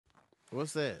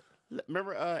What's that?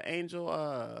 Remember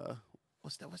Angel?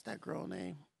 What's that girl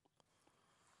name?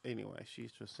 Anyway, she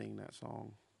used to sing that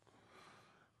song.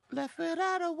 Left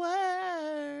without a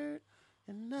word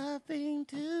and nothing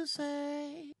to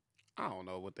say. I don't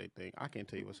know what they think. I can't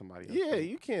tell you what somebody else Yeah, thinks.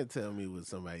 you can't tell me what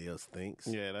somebody else thinks.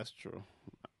 Yeah, that's true.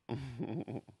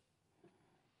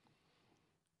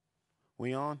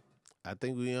 We on? I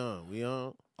think we on. We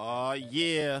on? Oh,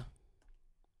 yeah.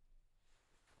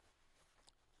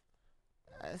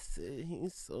 I said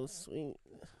he's so sweet.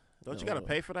 Don't you got to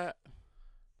pay for that?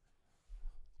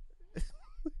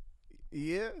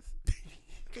 Yes.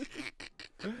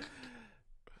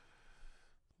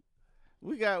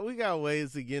 We got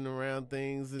ways of getting around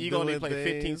things. You gonna need to play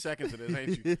 15 seconds of this,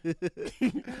 ain't you?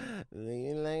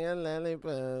 Licking like a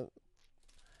lollipop.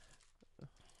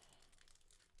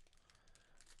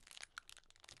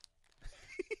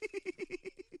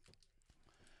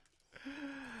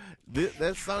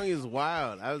 That song is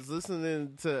wild. I was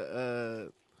listening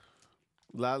to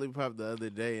Lollipop the other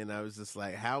day, and I was just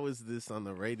like, how is this on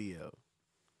the radio?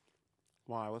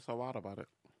 Why? What's so wild about it?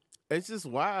 It's just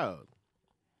wild.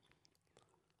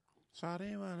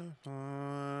 Shawty wanna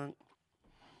funk.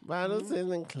 Bottles in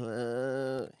the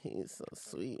club. He's so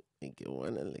sweet. Make you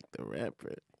wanna lick the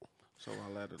rapper. So I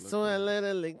let it. I let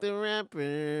her lick the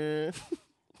rapper.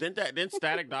 Didn't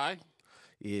Static die?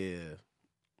 Yeah.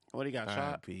 What, he got shot?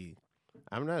 R.I.P.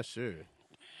 I'm not sure.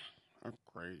 That's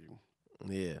crazy.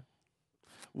 Yeah.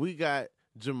 We got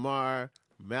Jamar,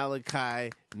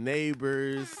 Malachi,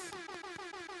 Neighbors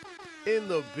in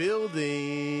the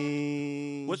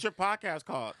building. What's your podcast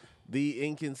called? The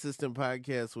Inconsistent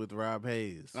Podcast with Rob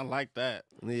Haze. I like that.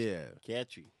 Yeah.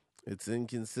 Catchy. It's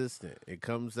inconsistent. It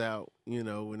comes out,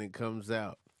 when it comes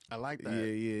out. I like that.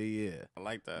 Yeah. I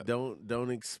like that. Don't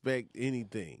expect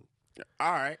anything.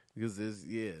 All right. Because there's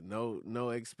no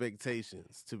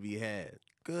expectations to be had.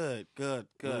 Good.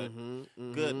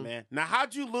 Mm-hmm. Good, man. Now,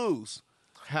 how'd you lose?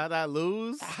 How'd I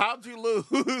lose? How'd you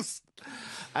lose?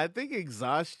 I think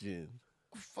exhaustion.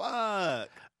 Fuck.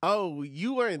 Oh,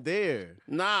 you weren't there.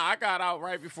 Nah, I got out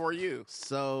right before you.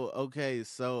 So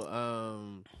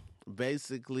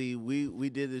basically we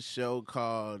did a show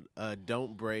called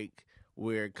Don't Break,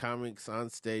 where comics on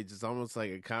stage, it's almost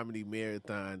like a comedy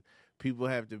marathon. People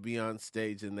have to be on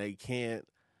stage and they can't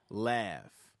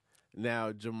laugh.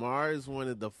 Now, Jamar is one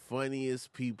of the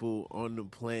funniest people on the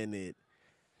planet.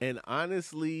 And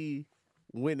honestly,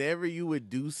 whenever you would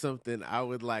do something, I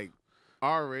would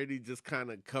already just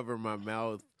kind of cover my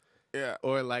mouth. Yeah.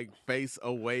 Or face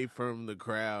away from the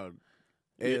crowd.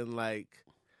 And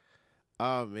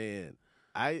oh man.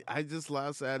 I just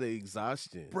lost out of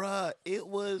exhaustion. Bruh, it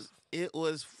was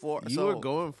for you were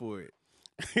going for it.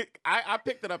 I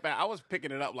picked it up I was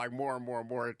picking it up more and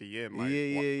more at the end.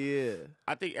 Yeah.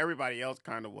 I think everybody else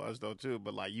kind of was though too,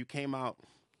 but you came out.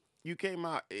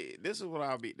 This is what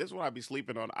I'll be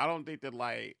sleeping on. I don't think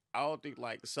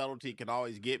subtlety can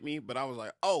always get me, but I was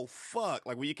like, oh fuck!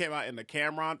 Like when you came out in the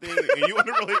Cameron thing, and you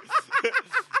wouldn't really.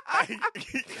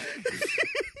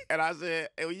 And I said,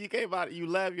 and when you came out, you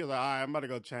left. You was like, all right, I'm about to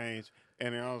go change.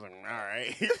 And then I was like, all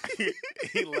right.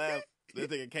 He left. This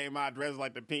nigga came out dressed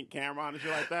like the pink Cameron and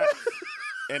shit like that.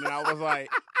 And then I was like,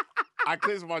 I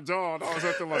cleansed my jaw and I was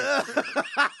up there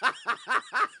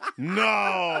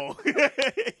no.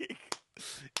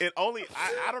 It only,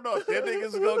 I don't know if them niggas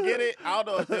is gonna get it. I don't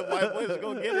know if them white boys is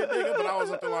gonna get it, nigga, but I was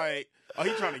up there oh,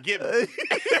 he trying to get me.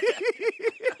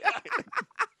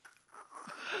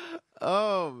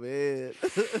 Oh, man.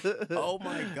 Oh,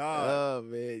 my God. Oh,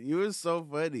 man. You were so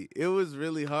funny. It was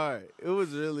really hard. It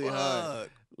was really hard.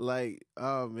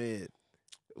 Oh, man.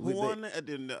 Who won?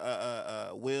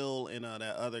 Will and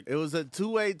that other. It was a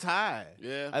two-way tie.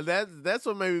 Yeah. That's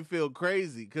what made me feel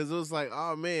crazy, because it was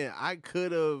oh, man, I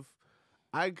could have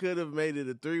made it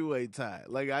a three-way tie.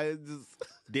 I just...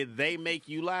 Did they make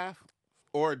you laugh?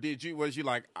 Or was you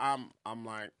I'm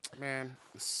man.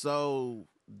 So...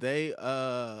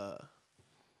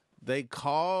 They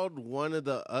called one of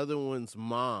the other one's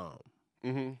mom.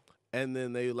 Mm-hmm. And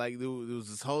then there was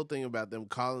this whole thing about them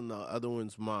calling the other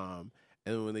one's mom.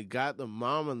 And when they got the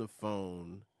mom on the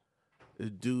phone, the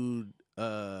dude,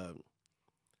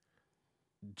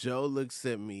 Joe looks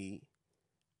at me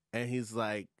and he's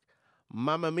like,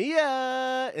 Mamma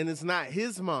Mia! And it's not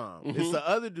his mom. Mm-hmm. It's the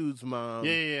other dude's mom.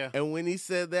 Yeah. And when he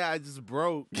said that, I just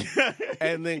broke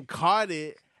and then caught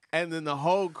it. And then the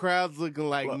whole crowd's looking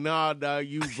nah, dog,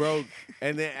 you broke.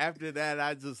 And then after that,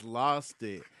 I just lost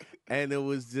it. And it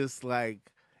was just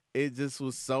it just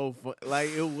was so fun.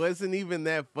 It wasn't even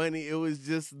that funny. It was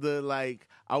just I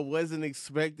wasn't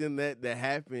expecting that to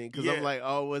happen. Because I'm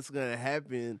oh, what's going to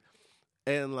happen?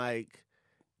 And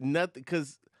nothing,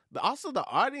 because also the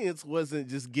audience wasn't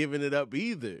just giving it up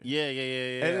either. Yeah.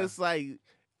 And it's like,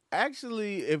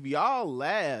 actually, if y'all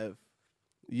laugh,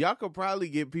 y'all could probably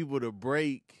get people to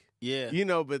break. Yeah. You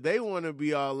know, but they want to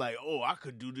be all like, oh, I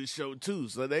could do this show too.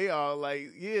 So they all like,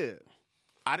 yeah.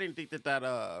 I didn't think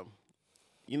that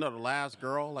you know, the last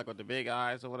girl, like with the big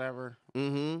eyes or whatever,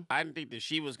 Mm-hmm. I didn't think that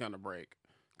she was going to break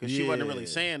because she wasn't really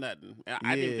saying nothing. And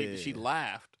I didn't think that she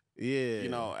laughed, Yeah. you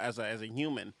know, as a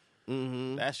human.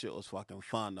 Mm-hmm. That shit was fucking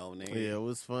fun, though, nigga. Yeah, it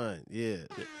was fun. Yeah.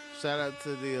 Shout out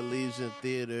to the Elysian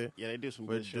Theater Yeah, they do some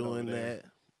for good shit doing over there.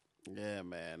 that. Yeah,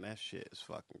 man, that shit is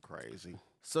fucking crazy.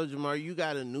 So, Jamar, you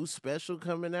got a new special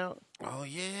coming out? Oh,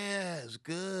 yeah, it's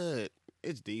good.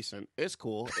 It's decent. It's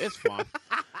cool. It's fun.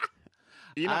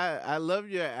 You know, I love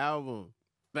your album.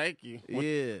 thank you.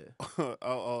 Yeah.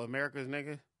 oh, America's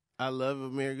Nigga? I love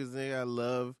America's Nigga. I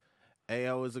love Hey,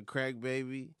 I Was a Crack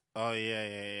Baby. Oh,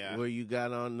 yeah. Where you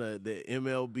got on the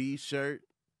MLB shirt.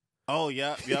 Oh,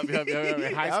 yep.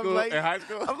 In high school?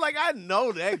 I'm like, I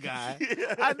know that guy.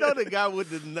 I know the guy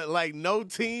with the, like, no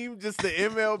team, just the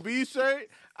MLB shirt.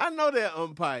 I know that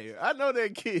umpire. I know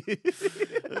that kid. He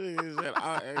said,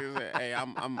 hey,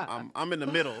 I'm in the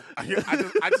middle. I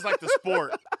just like the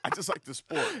sport. I just like the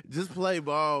sport. Just play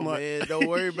ball, man. Don't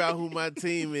worry about who my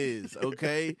team is,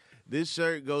 okay? This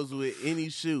shirt goes with any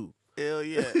shoe. Hell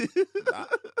yeah.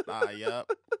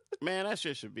 Yup. Man, that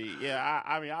shit should be. Yeah,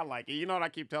 I mean, I like it. You know what I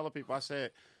keep telling people? I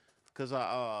said, because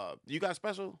you got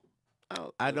special?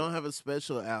 I don't have a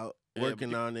special out.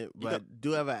 Working on it, but I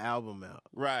do have an album out.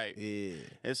 Right. Yeah.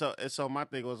 And so my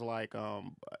thing was like,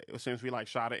 since we like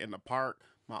shot it in the park,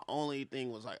 my only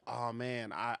thing was like, oh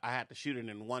man, I had to shoot it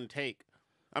in one take.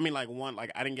 I mean, like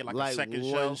I didn't get like a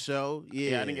second show.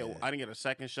 Yeah. I didn't get a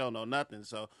second show, no nothing.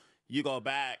 So you go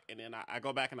back and then I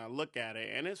go back and I look at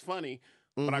it, and it's funny.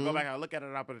 But I go back and I look at it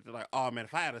and I put it like, oh man,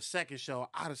 if I had a second show,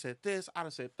 I'd have said this, I'd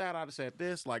have said that, I'd have said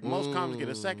this. Like most comics get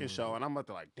a second show, and I'm about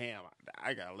to like, damn,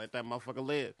 I gotta let that motherfucker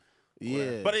live.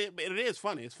 Yeah. But it is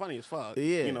funny. It's funny as fuck.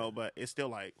 Yeah. You know, but it's still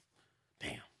like,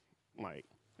 damn. Like,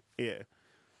 yeah.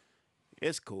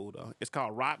 It's cool, though. It's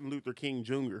called Rotten Luther King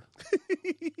Jr.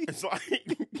 It's like,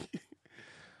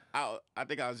 I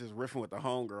think I was just riffing with the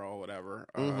homegirl or whatever.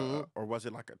 Or was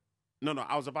it like no,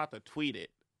 I was about to tweet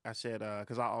it. I said,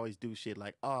 because I always do shit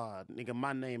like, oh, nigga,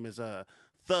 my name is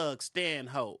Thug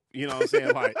Stanhope. You know what I'm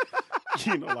saying? Like,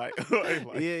 you know, like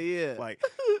yeah. Like,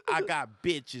 I got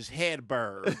bitches head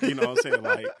bird. You know what I'm saying?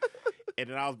 Like, and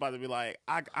then I was about to be like,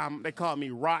 they called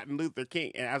me Rotten Luther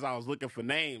King. And as I was looking for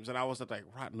names, and I was like,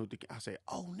 Rotten Luther King, I said,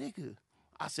 oh, nigga.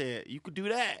 I said, you could do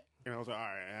that. And I was like, all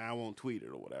right, I won't tweet it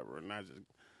or whatever. And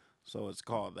so it's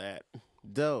called that.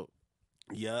 Dope.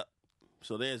 Yep.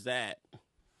 So there's that.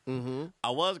 Mm-hmm.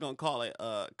 I was going to call it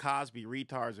Cosby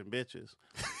Retards and Bitches.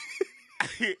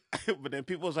 But then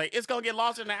people was like, it's going to get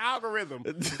lost in the algorithm.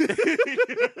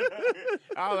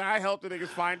 I helped the niggas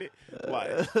find it.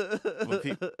 Like,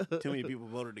 but too many people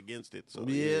voted against it. So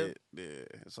yeah,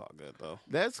 it's all good though.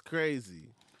 That's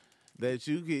crazy that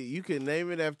you can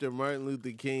name it after Martin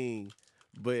Luther King,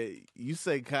 but you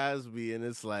say Cosby and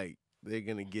it's like they're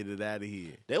going to get it out of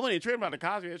here. They weren't even tripping about the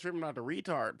Cosby. They were tripping about the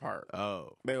retard part.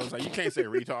 Oh. They was like, you can't say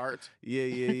retards.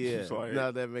 Yeah. So,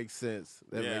 no, that makes sense.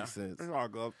 That makes sense. It's all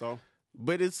good though.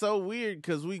 But it's so weird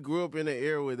because we grew up in an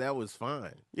era where that was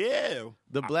fine. Yeah.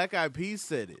 The Black Eyed Peas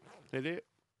said it. They did?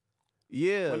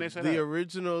 Yeah. When they said the that?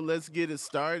 original Let's Get It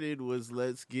Started was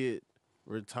Let's Get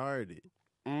Retarded.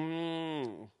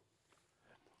 Mm.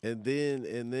 And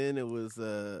then it was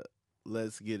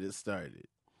Let's Get It Started.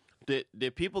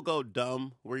 Did people go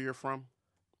dumb where you're from?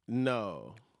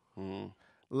 No. Mm.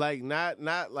 Like not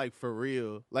like for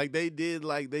real. Like they did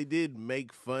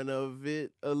make fun of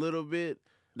it a little bit.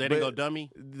 They didn't go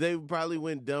dummy? They probably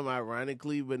went dumb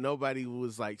ironically, but nobody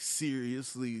was like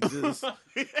seriously just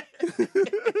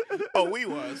Oh, we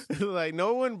was. like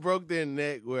no one broke their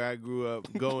neck where I grew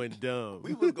up going dumb.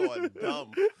 We was going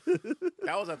dumb.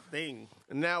 That was a thing.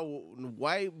 Now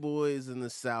white boys in the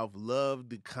South loved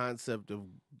the concept of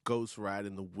ghost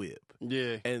riding the whip.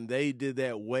 Yeah. And they did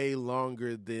that way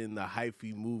longer than the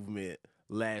hyphy movement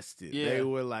lasted. Yeah. They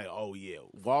were like, oh yeah,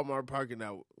 Walmart parking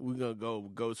lot, we're going to go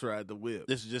ghost ride the whip.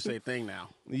 This is just a thing now.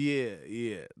 Yeah.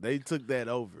 They took that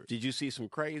over. Did you see some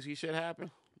crazy shit happen?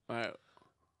 The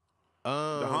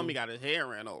The homie got his hair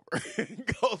ran over.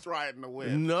 Ghost riding the whip.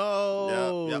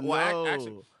 No. Yeah. Well,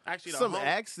 no. actually some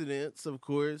accidents, of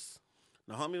course.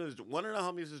 One of the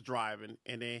homies was driving,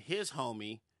 and then his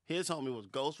homie was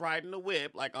ghost riding the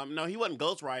whip. Like, no, he wasn't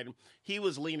ghost riding. He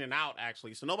was leaning out,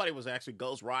 actually. So nobody was actually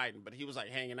ghost riding, but he was, like,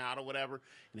 hanging out or whatever,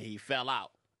 and he fell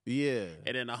out. Yeah.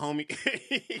 And then the homie,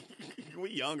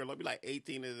 we younger, let me like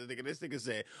 18. And this nigga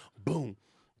said, boom.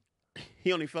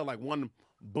 He only felt like one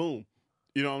boom.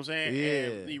 You know what I'm saying?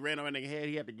 Yeah. And he ran over that nigga head.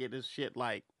 He had to get this shit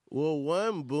like. Well,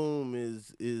 one boom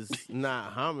is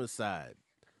not homicide.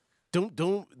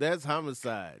 Doom, that's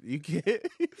homicide. You can't.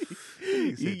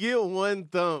 You get one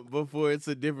thump before it's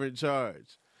a different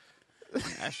charge.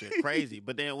 That shit crazy.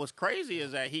 But then what's crazy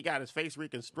is that he got his face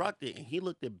reconstructed and he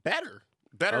looked it better.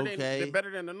 Better than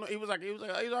the. He was like he's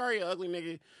already an ugly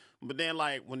nigga. But then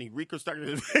like when he reconstructed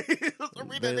his face, that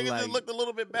nigga just looked a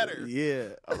little bit better. Yeah.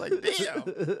 I was like, damn.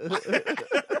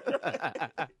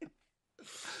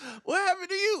 What happened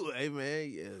to you? Hey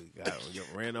man, yeah, got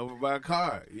ran over by a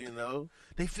car, you know.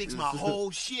 They fixed my whole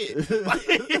shit.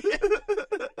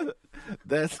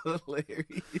 That's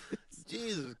hilarious.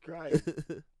 Jesus Christ.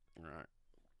 All right.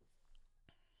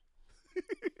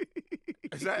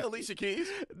 Is that Alicia Keys?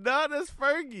 No, that's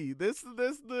Fergie. That's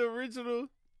the original.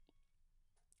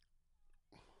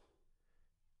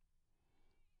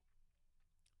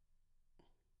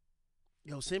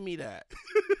 Yo, send me that.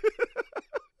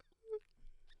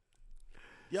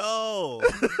 Yo.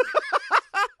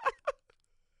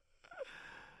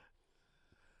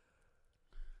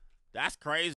 That's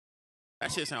crazy.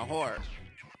 That shit sound hard.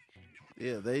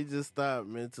 Yeah, they just thought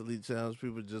mentally challenged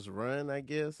people just run, I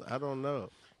guess. I don't know.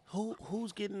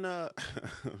 Who's getting the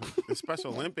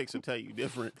Special Olympics will tell you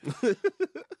different.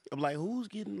 I'm like, who's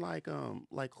getting like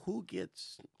who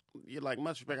gets you're like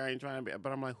much respect, I ain't trying to be,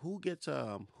 but I'm like, who gets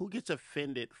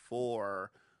offended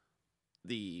for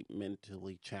the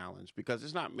mentally challenged? Because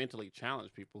it's not mentally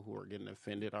challenged people who are getting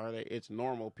offended, are they? It's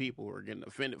normal people who are getting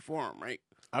offended for them, right?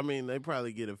 I mean, they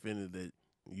probably get offended that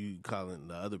you calling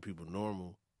the other people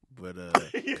normal, but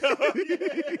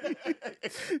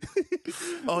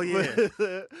oh yeah,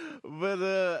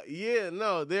 but yeah,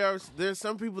 no, there's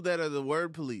some people that are the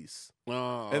word police,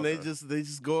 and they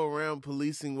just go around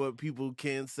policing what people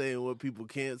can say and what people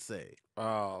can't say.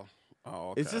 Oh,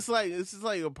 okay. It's just like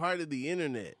a part of the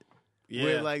internet. Yeah.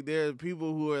 Where like there are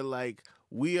people who are like,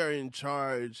 we are in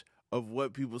charge of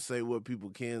what people say, what people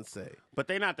can say. But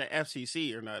they not the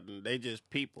FCC or nothing. They just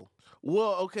people.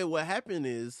 Well, okay, what happened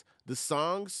is the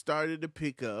song started to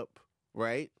pick up,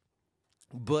 right?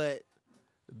 But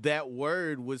that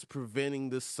word was preventing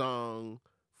the song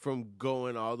from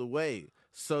going all the way.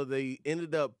 So they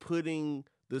ended up putting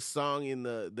the song in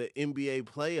the NBA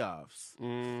playoffs.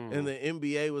 And the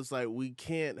NBA was like, we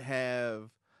can't have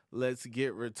Let's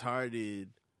Get Retarded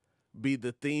be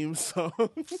the theme song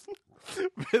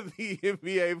for the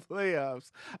NBA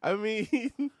playoffs. I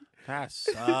mean, that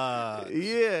sucks.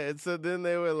 Yeah, and so then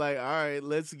they were like, all right,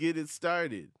 let's get it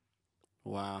started.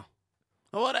 Wow.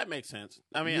 Well, that makes sense.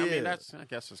 I mean, Yeah. I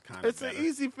guess it's kind of It's an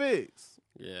easy fix.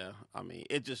 Yeah. I mean,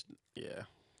 it just, yeah.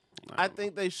 I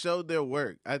think they showed their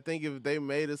work. I think if they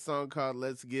made a song called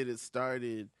Let's Get It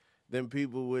Started, then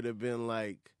people would have been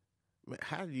like, man,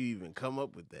 how do you even come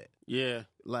up with that? Yeah.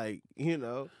 Like, you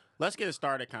know. Let's Get It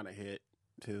Started kind of hit,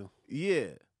 too. Yeah.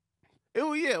 It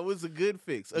was a good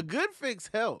fix. A good fix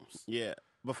helps. Yeah.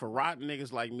 But for rotten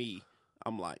niggas like me,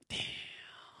 I'm like,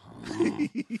 damn.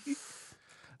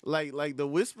 like the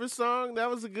Whisper song, that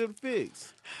was a good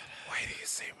fix. Wait till you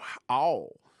see my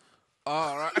all.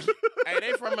 All right. Hey,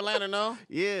 they from Atlanta, no?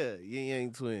 Yeah, Yin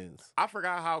Yang Twins. I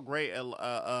forgot how great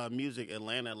music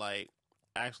Atlanta like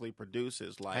actually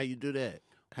produces. Like, how you do that?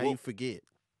 How you forget?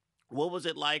 What was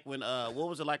it like when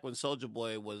Soulja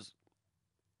Boy was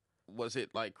it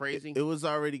like crazy? It was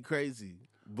already crazy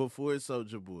before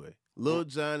Soulja Boy. Lil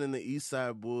Jon and the East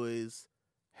Side Boys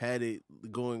had it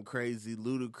going crazy.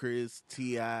 Ludacris,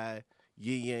 T.I.,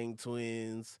 Yin Yang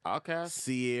Twins, Outkast,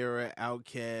 Sierra,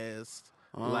 Outkast,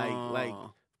 like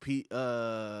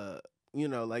you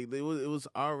know, like it was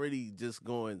already just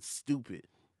going stupid.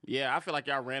 Yeah, I feel like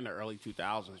y'all ran the early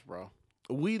 2000s, bro.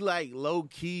 We like low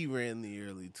key ran the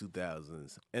early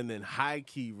 2000s, and then high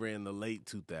key ran the late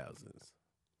 2000s.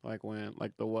 Like when?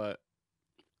 Like the what?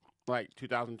 Like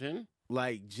 2010?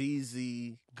 Like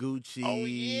Jeezy, Gucci. Oh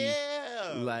yeah.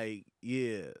 Like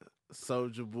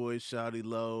Soulja Boy, Shawty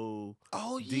Low.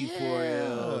 Oh yeah.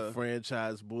 D4L,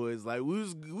 Franchise Boys. Like we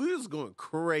was going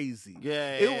crazy.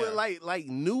 Yeah. It was like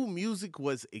new music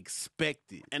was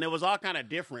expected, and it was all kind of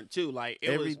different too. Like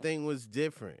everything was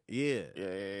different. Yeah.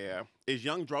 Yeah. Is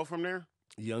Young Dro from there?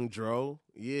 Young Dro.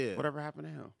 Yeah. Whatever happened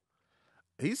to him?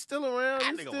 He's still around.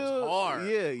 That nigga was hard.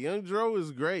 Yeah, Young Dro is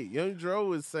great. Young Dro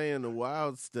was saying the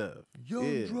wild stuff.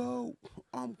 Young Dro,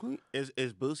 I'm clean.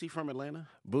 Is Boosie from Atlanta?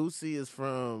 Boosie is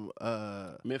from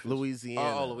Memphis,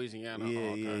 Louisiana. Oh, Louisiana. Yeah,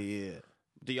 okay. yeah.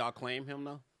 Do y'all claim him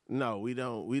though? No, we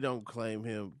don't. We don't claim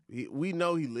him. We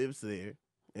know he lives there,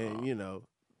 and you know,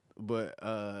 But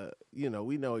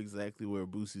we know exactly where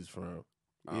Boosie's from.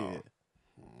 Oh. Yeah.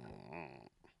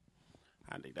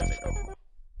 I think that nigga.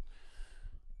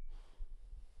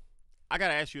 I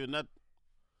gotta ask you another.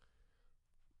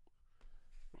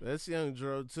 That's Young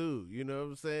Dro too. You know what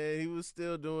I'm saying? He was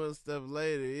still doing stuff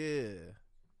later, yeah.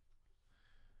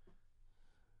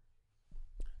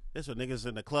 This what niggas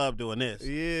in the club doing this.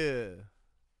 Yeah.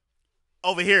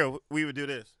 Over here, we would do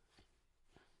this.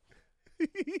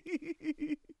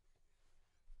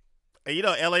 And you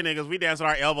know, LA niggas, we dance with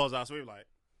our elbows out, so we like.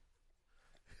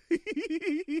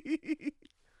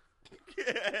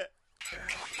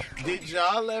 Did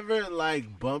y'all ever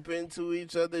like bump into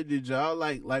each other? Did y'all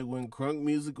like when crunk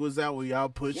music was out, were y'all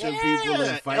pushing people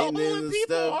and fighting and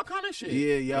people, stuff? all kind of shit.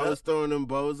 Yeah, y'all was throwing them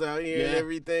bows out here and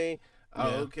everything. Oh,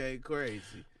 Yeah. okay,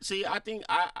 crazy. See, I think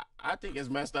it's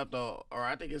messed up though, or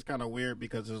I think it's kind of weird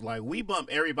because it's like we bump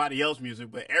everybody else's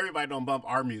music, but everybody don't bump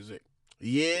our music.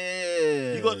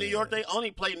 Yeah. You go to New York, they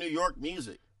only play New York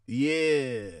music.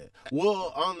 Yeah.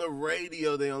 Well, on the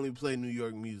radio, they only play New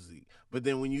York music. But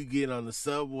then when you get on the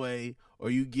subway or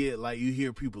you get, like, you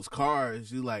hear people's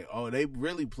cars, you like, oh, they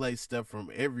really play stuff from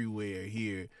everywhere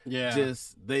here. Yeah.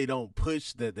 Just they don't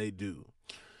push that they do.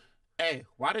 Hey,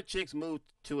 why did chicks move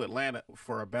to Atlanta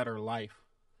for a better life?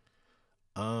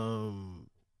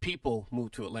 People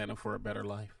move to Atlanta for a better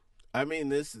life. I mean,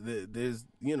 there's,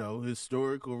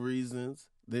 historical reasons.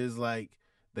 There's, like,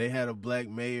 they had a black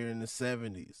mayor in the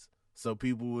 70s. So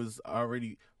people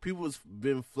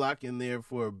been flocking there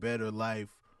for a better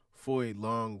life for a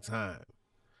long time.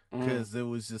 Because it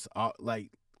was just,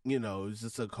 it was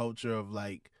just a culture of,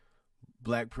 like,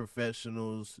 black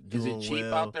professionals doing well. Is it cheap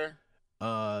out there?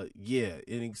 Yeah,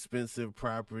 inexpensive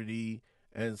property.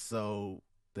 And so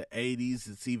the 80s,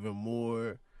 it's even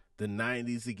more. The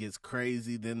 90s, it gets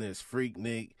crazy. Then there's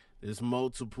Freaknik. There's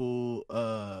multiple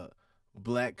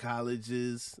black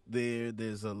colleges there.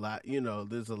 There's a lot,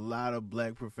 there's a lot of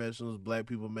black professionals, black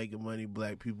people making money,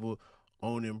 black people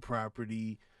owning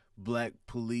property, black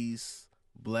police,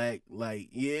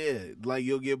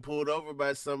 you'll get pulled over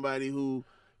by somebody who,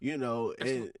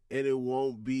 and it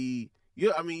won't be,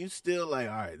 you still like,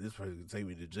 all right, this person can take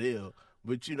me to jail,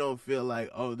 but you don't feel like,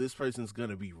 oh, this person's going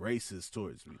to be racist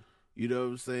towards me. You know what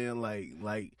I'm saying?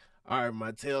 Like, all right,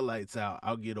 my taillight's out,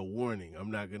 I'll get a warning.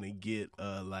 I'm not going to get,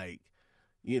 but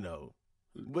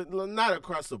not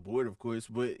across the board, of course,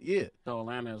 but yeah. So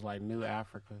Atlanta is like New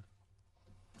Africa.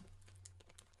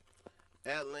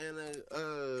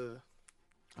 Atlanta,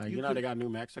 they got New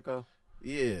Mexico?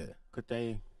 Yeah. Could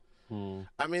they?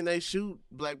 I mean, they shoot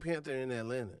Black Panther in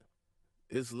Atlanta.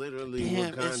 It's literally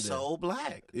Damn, Wakanda. it's so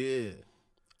black. Yeah.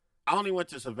 I only went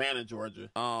to Savannah,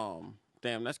 Georgia.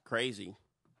 Damn, that's crazy.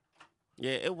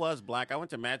 Yeah, it was black. I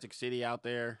went to Magic City out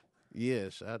there. Yeah,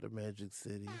 shout out to Magic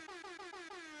City.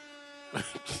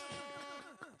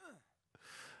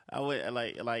 I went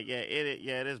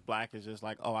it is black. It's just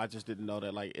like, oh, I just didn't know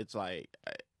that. Like, it's like,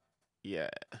 I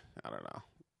don't know.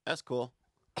 That's cool.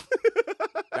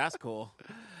 That's cool.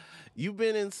 You've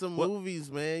been in some movies,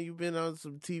 man. You've been on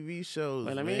some TV shows.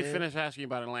 Wait, let me finish asking you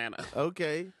about Atlanta.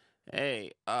 Okay.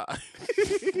 Hey,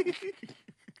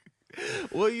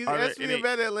 well, you asked me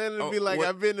about Atlanta and be like,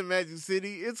 I've been to Magic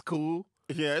City. It's cool.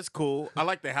 Yeah, it's cool. I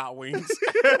like the hot wings.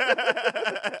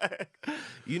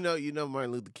 You know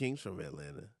Martin Luther King's from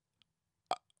Atlanta.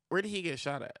 Where did he get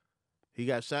shot at? He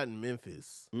got shot in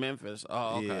Memphis. Memphis.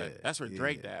 Oh, okay. Yeah, that's where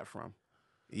Drake died from.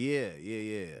 Yeah.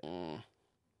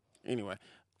 Anyway.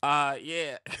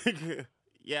 Yeah.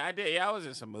 Yeah, I did. Yeah, I was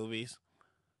in some movies.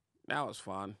 That was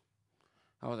fun.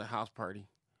 I was at House Party.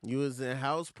 You was in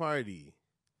House Party.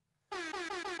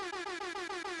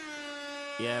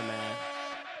 Yeah, man.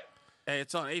 Hey,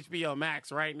 it's on HBO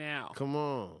Max right now. Come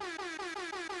on.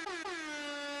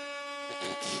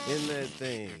 In that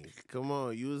thing. Come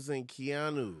on. You was in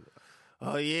Keanu.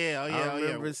 Oh, yeah. I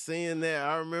remember seeing that.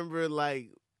 I remember,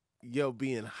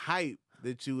 being hyped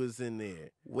that you was in there.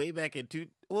 Way back in,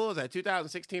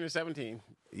 2016 or 17?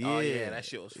 Yeah. Oh, yeah, that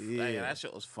shit was that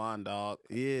shit was fun, dog.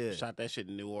 Yeah. Shot that shit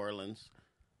in New Orleans.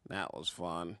 That was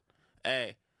fun.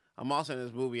 Hey, I'm also in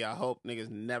this movie. I hope niggas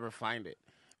never find it.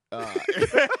 No,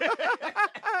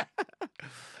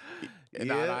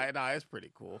 it's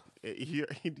pretty cool. You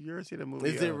ever see the movie?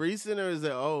 Is it recent or is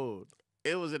it old?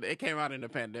 It came out in the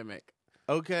pandemic.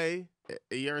 Okay.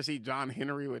 You ever see John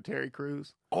Henry with Terry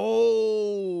Crews?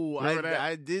 Oh,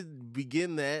 I did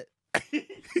begin that.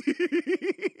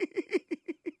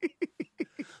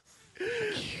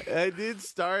 I I did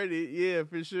start it, yeah,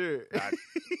 for sure.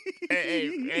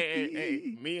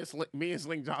 hey, me and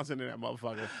Sling Johnson in that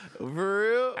motherfucker. For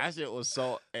real? That shit was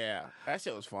that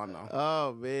shit was fun though.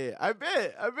 Oh man, I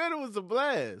bet it was a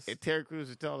blast. And Terry Crews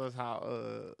was telling us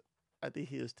how I think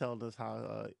he was telling us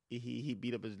how he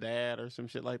beat up his dad or some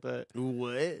shit like that.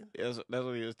 What? That's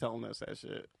what he was telling us, that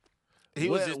shit.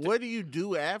 What do you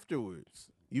do afterwards?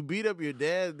 You beat up your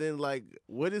dad, then like,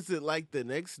 what is it like the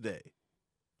next day?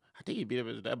 I think he beat up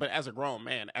his dad, but as a grown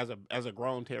man, as a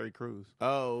grown Terry Crews.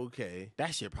 Oh, okay.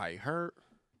 That shit probably hurt.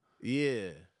 Yeah.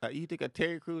 You think a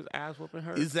Terry Crews ass whooping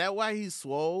hurt? Is that why he's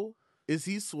swole? Is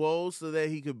he swole so that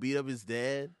he could beat up his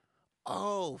dad?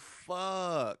 Oh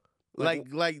fuck! Like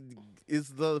is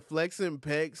the flexing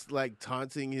pecs like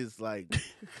taunting his like?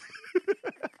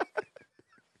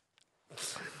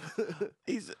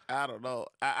 I don't know.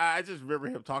 I just remember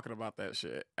him talking about that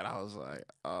shit, and I was like,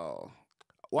 oh,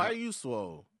 Why are you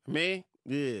swole? me?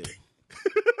 Yeah.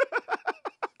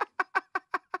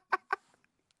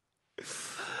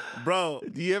 Bro,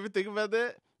 Do you ever think about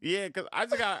that? yeah, cause I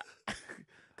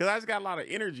just got a lot of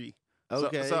energy.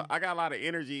 Okay. So I got a lot of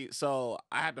energy, so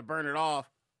I had to burn it off.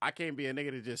 I can't be a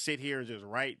nigga to just sit here and just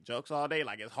write jokes all day.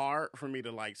 Like, it's hard for me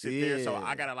to like sit there. So Yeah.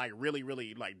 I gotta like really,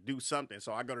 really like do something.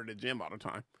 So I go to the gym all the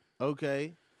time.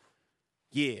 Okay.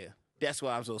 Yeah, that's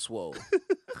why I'm so swole.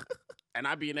 And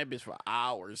I be in that bitch for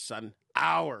hours, son.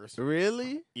 Hours.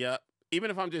 Really? Yep. Even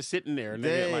if I'm just sitting there,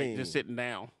 nigga, like Dang. just sitting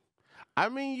down. I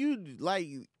mean,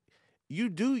 you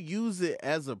do use it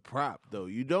as a prop though.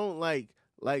 You don't like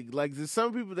there's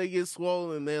some people that get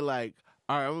swollen and they're like,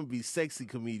 all right, I'm gonna be sexy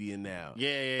comedian now. Yeah.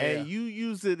 And you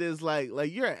use it as like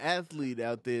you're an athlete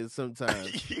out there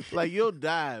sometimes. Like you'll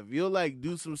dive, you'll like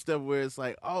do some stuff where it's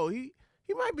like, oh, he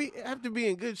might have to be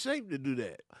in good shape to do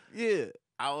that. Yeah.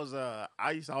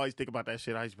 I used to always think about that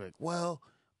shit. I used to be like, well,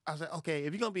 I was like, okay,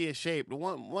 if you're gonna be in shape, the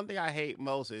one thing I hate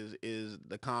most is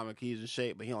the comic. He's in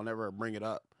shape, but he don't ever bring it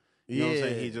up. You know what I'm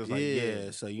saying? He's just like,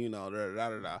 yeah, so you know, da.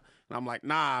 And I'm like,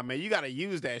 nah, man, you gotta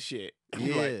use that shit.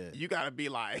 Yeah. Like, you gotta be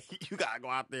like, you gotta go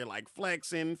out there like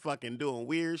flexing, fucking doing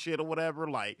weird shit or whatever.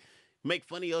 Like, make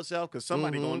fun of yourself because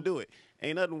somebody gonna do it.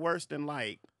 Ain't nothing worse than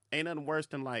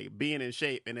being in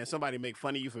shape and then somebody make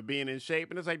fun of you for being in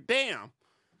shape and it's like, damn.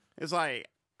 It's like,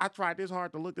 I tried this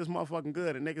hard to look this motherfucking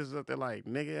good, and niggas is up there like,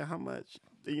 nigga, how much?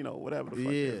 You know, whatever the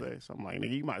fuck they say. So I'm like,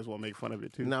 nigga, you might as well make fun of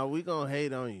it too. Now we gonna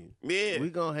hate on you. Yeah.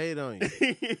 We gonna hate on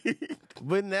you.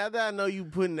 But now that I know you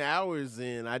putting hours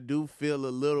in, I do feel a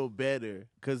little better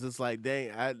because it's like,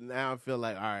 dang, now I feel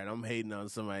like, all right, I'm hating on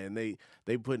somebody and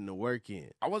they putting the work in.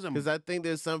 I wasn't, because I think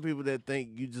there's some people that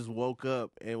think you just woke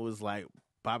up and was like,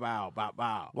 bow bow, bow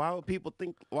bow. Why would people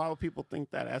think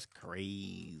that? That's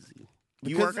crazy.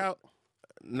 You Because work out?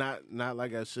 Not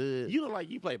like I should. You look like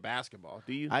you play basketball.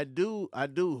 Do you? I do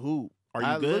hoop. Are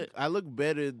you good? I look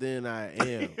better than I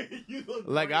am. You look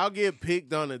Like great. I'll get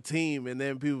picked on a team, and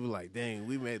then people like, "Dang,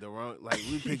 we made the wrong. Like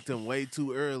we picked him way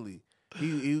too early.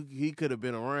 He could have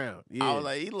been around." Yeah. I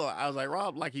was like,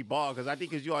 Rob, like he balled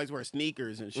because you always wear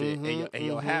sneakers and shit, and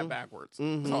your hat backwards. So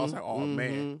I was like, oh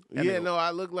man, Yeah, no,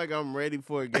 I look like I'm ready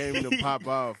for a game to pop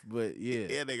off, but yeah,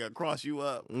 yeah, they gonna cross you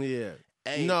up. yeah.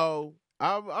 Hey. No,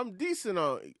 I'm decent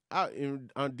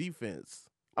on defense.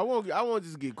 I won't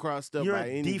just get crossed up You're by a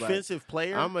anybody. defensive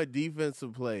player. I'm a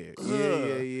defensive player. Ugh.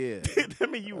 Yeah. I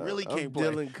mean, you really I'm can't play.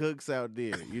 Dylan Cooks out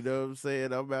there. You know what I'm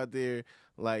saying? I'm out there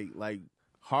like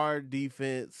hard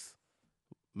defense.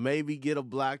 Maybe get a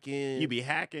block in. You be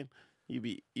hacking. You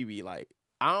be like,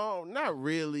 not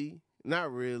really.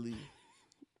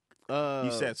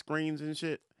 you set screens and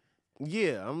shit.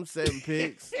 Yeah, I'm setting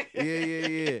picks.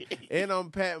 Yeah. And I'm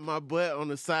patting my butt on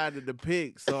the side of the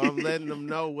pick, so I'm letting them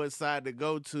know what side to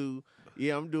go to.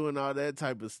 Yeah, I'm doing all that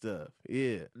type of stuff.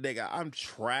 Yeah. Nigga, I'm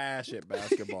trash at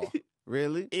basketball.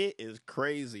 Really? It is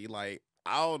crazy. Like,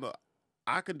 I don't know.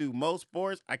 I can do most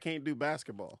sports. I can't do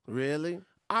basketball. Really?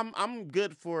 I'm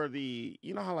good for the,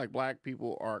 you know how like black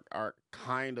people are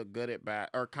kind of good at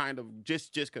or kind of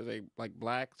just because they like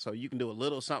black, so you can do a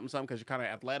little something because you're kind of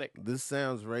athletic. This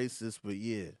sounds racist, but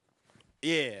yeah.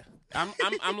 Yeah,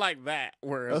 I'm like that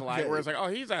where it's Okay. like oh,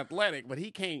 he's athletic but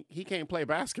he can't play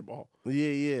basketball.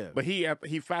 Yeah. But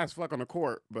he fast fuck on the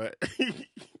court, but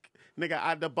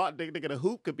nigga, the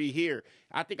hoop could be here.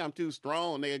 I think I'm too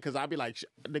strong, nigga, because I'd be like,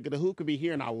 nigga, the hoop could be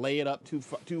here, and I'll lay it up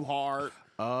too hard.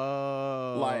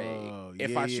 Oh, Like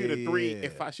if I shoot a three,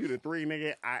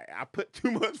 nigga, I put too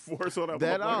much force on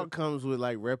that all comes with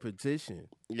like repetition.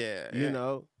 Yeah, You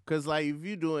know, because like if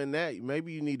you're doing that,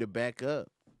 maybe you need to back up.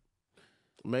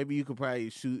 Maybe you could probably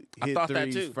hit thought that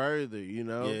threes too. further. You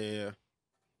know,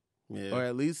 Yeah. or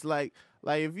at least like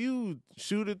if you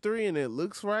shoot a three and it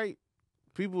looks right,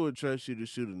 People would trust you to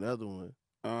shoot another one.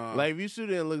 Uh, Like if you shoot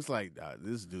it and it looks like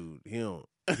this dude, he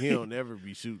don't ever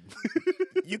be shooting.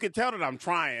 you can tell that I'm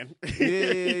trying.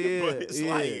 Yeah. But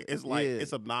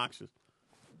it's obnoxious.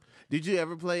 Did you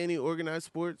ever play any organized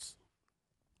sports?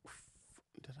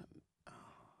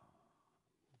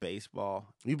 Baseball.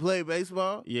 You played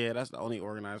baseball? Yeah, that's the only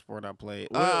organized sport I played.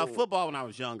 Well- Football when I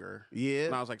was younger. Yeah.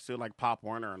 When I was like still like Pop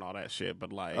Warner and all that shit.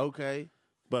 But like, Okay.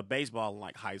 but baseball in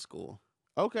like high school.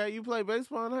 Okay, you played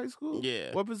baseball in high school?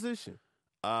 Yeah. What position?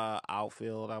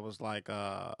 Outfield. I was like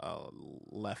a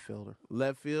left fielder.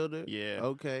 Left fielder? Yeah.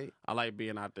 Okay. I like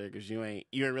being out there because you ain't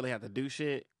really have to do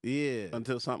shit Yeah.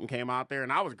 until something came out there.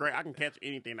 And I was great. I can catch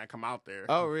anything that come out there.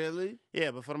 Oh, really?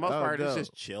 Yeah, but for the most Oh, part, it's dope.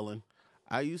 just chilling.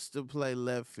 I used to play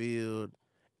left field,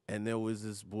 and there was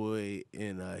this boy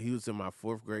he was in my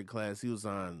 4th grade class. He was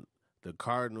on the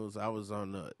Cardinals. I was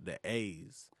on the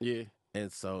A's. Yeah.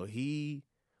 And so he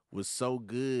was so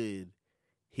good,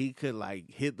 he could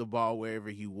like hit the ball wherever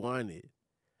he wanted.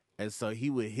 And so he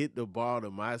would hit the ball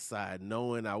to my side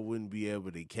knowing I wouldn't be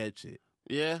able to catch it.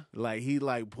 Yeah. Like he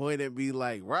like pointed at me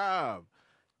like, Rob,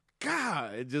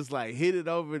 God, and just like hit it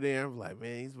over there. I'm like,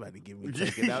 man, he's about to get me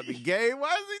taken out the game.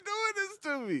 Why is he doing this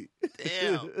to me?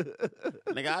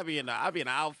 Damn. Nigga, I be in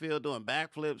the outfield doing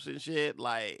backflips and shit.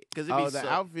 Like, cause it be The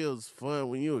outfield's fun.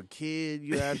 When you're a kid,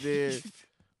 you out there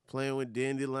playing with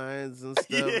dandelions and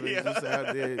stuff, and just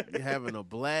out there having a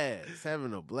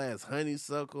blast,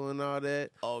 honeysuckle and all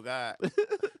that. Oh God.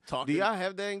 Do y'all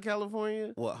have that in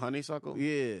California? What, honeysuckle?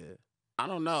 Yeah. I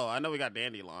don't know. I know we got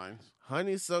dandelions.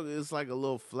 Honeysuckle is like a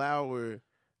little flower,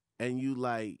 and you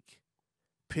like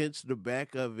pinch the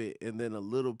back of it, and then a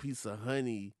little piece of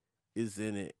honey is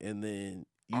in it, and then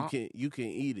you can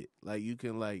eat it. Like you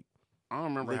can like I don't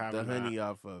remember lick having the honey that.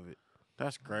 off of it.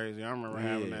 That's crazy. I remember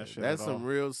having that shit. That's at some all.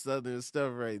 real Southern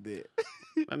stuff right there.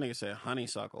 That nigga said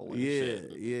honeysuckle. And Yeah,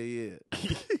 shit.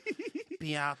 yeah.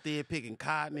 Be out there picking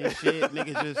cotton and shit.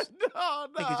 Niggas just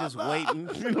niggas just no.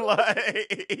 waiting.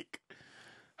 Like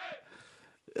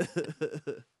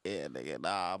yeah, nigga,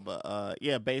 nah, but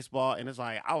yeah, baseball, and it's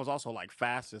like I was also like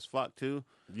fast as fuck too.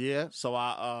 Yeah. So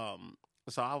I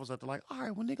was at the like, all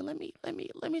right, well, nigga,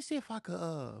 let me see if I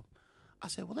could. I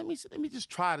said, well, let me just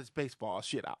try this baseball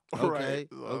shit out. Okay, Right?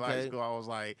 So in high okay. school, I was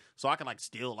like, so I could like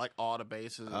steal like all the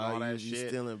bases and all that you shit.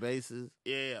 stealing bases?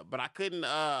 Yeah, but I couldn't.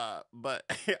 But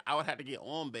I would have to get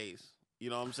on base. You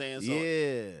know what I'm saying? So,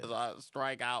 Yeah. So I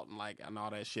strike out and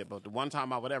all that shit. But the one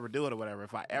time I would ever do it or whatever,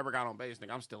 if I ever got on base, nigga,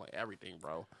 I'm stealing everything,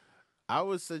 bro. I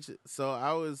was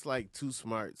like too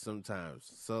smart sometimes.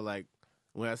 So like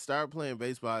when I started playing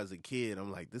baseball as a kid,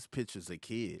 I'm like, this pitcher's a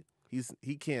kid.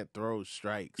 He can't throw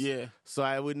strikes. Yeah. So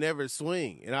I would never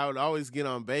swing, and I would always get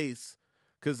on base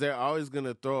because they're always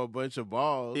gonna throw a bunch of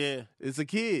balls. Yeah. It's a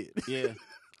kid. Yeah.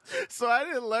 So I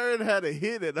didn't learn how to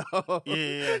hit at all.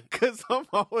 Yeah. Because I'm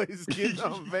always getting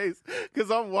on base. Because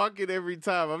I'm walking every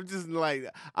time. I'm just like,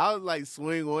 I would like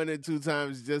swing 1 or 2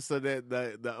 times just so that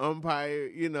the umpire,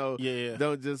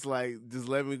 don't just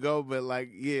let me go. But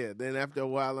like, yeah, then after a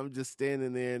while, I'm just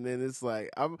standing there, and then it's like,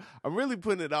 I'm really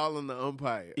putting it all on the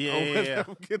umpire. Yeah, on whether yeah.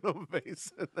 I'm getting on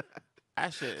base or not.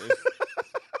 That shit is.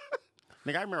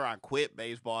 Nigga, I remember I quit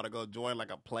baseball to go join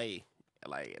like a play.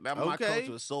 Like my coach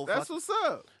was so. That's what's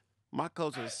up. My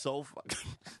coach was so.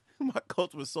 My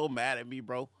coach was so mad at me,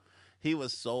 bro. He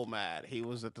was so mad. He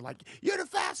was like, "You're the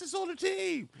fastest on the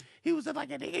team." He was like,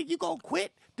 "Nigga, you gonna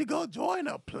quit to go join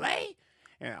a play?"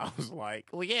 And I was like,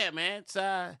 "Well, yeah, man. It's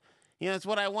it's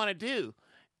what I want to do."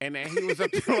 And then he was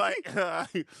up to like,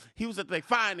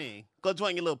 "Fine, then go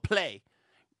join your little play."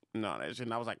 No, that shit.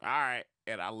 And I was like, "All right."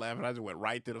 And I left, and I just went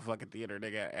right to the fucking theater,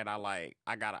 nigga. And I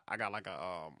got like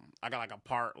a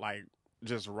part like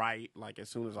just right, like as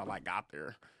soon as I like got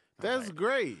there. That's like,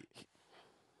 great.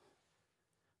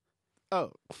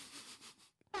 Oh.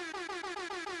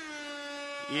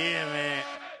 Yeah, man.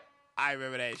 I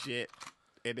remember that shit.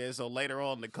 And then so later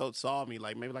on, the coach saw me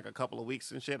like maybe like a couple of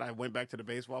weeks and shit. I went back to the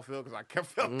baseball field because I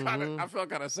felt kind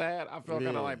of sad. I felt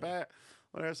kind of like bad.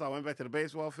 Whatever. So I went back to the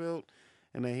baseball field,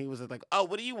 and then he was like, "Oh,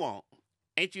 what do you want?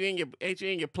 Ain't you in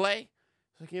your play?"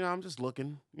 It's like, I'm just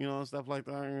looking, and stuff like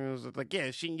that. And it was like, "Yeah,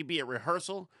 shouldn't you be at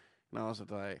rehearsal?" And I was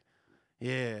like,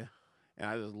 "Yeah." And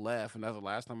I just left, and that's the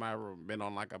last time I ever been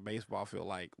on like a baseball field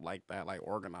like that, like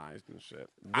organized and shit.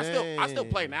 I still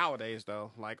play nowadays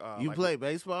though. Like you play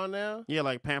baseball now? Yeah,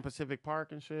 like Pan Pacific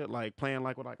Park and shit. Like playing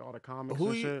like with like all the comics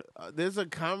and shit. There's a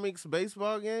comics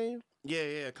baseball game?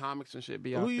 Yeah, comics and shit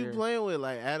be out Who there. you playing with?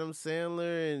 Like Adam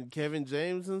Sandler and Kevin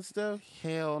James and stuff?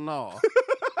 Hell no.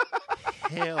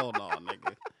 Hell no,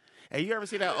 nigga. Hey, you ever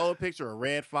see that old picture of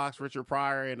Red Fox, Richard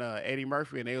Pryor, and Eddie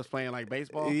Murphy, and they was playing like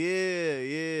baseball?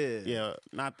 Yeah. Yeah,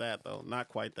 not that though. Not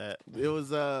quite that. It was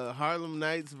Harlem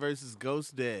Nights versus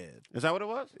Ghost Dad. Is that what it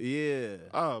was? Yeah.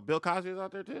 Oh, Bill Cosby was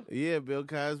out there too? Yeah, Bill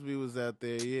Cosby was out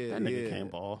there. Yeah, That nigga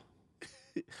can't ball.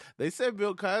 They said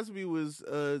Bill Cosby was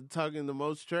talking the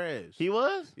most trash. He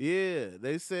was? Yeah,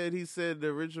 he said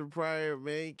that Richard Pryor,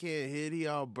 man, he can't hit. He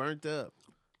all burnt up.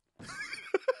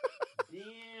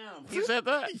 Damn. He said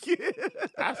that? Yeah.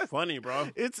 That's funny, bro.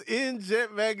 It's in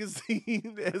Jet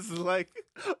Magazine as like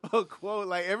a quote.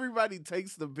 Like everybody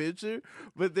takes the picture,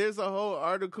 but there's a whole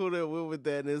article that went with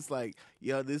that, and it's like,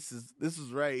 yo, this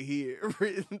is right here.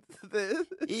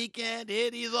 He can't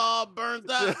hit. He's all burnt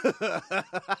up.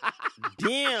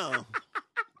 Damn.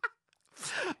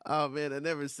 Oh man, I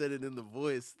never said it in the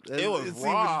voice. It was it's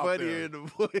raw even funnier in the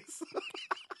voice.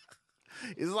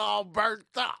 It's all burnt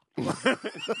up.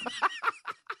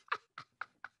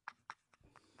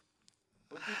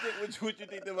 What you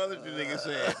think them other two niggas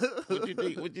said? What you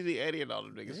think Eddie and all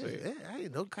them niggas said? Yeah, I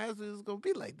didn't know Cosby was gonna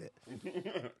be like that.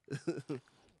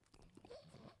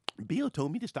 Bill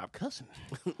told me to stop cussing.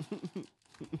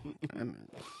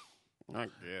 I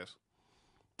guess.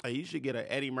 Hey, you should get an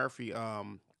Eddie Murphy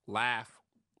laugh.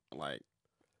 Like,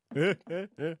 yeah.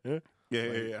 Like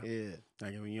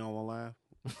when you don't want to laugh.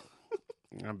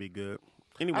 That'd be good.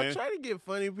 Anyway, I try to get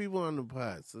funny people on the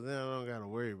pod, so then I don't got to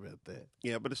worry about that.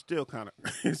 Yeah, but it's still kind of,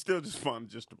 it's still just fun,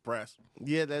 just to press.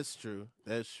 Yeah, that's true.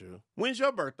 That's true. When's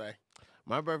your birthday?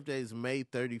 My birthday is May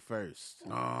 31st.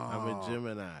 Oh. I'm a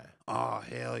Gemini. Oh,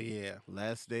 hell yeah.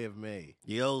 Last day of May.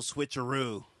 The old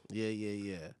switcheroo.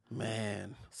 Yeah.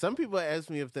 Man. Some people ask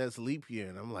me if that's leap year,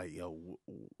 and I'm like, yo,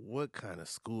 what kind of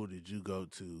school did you go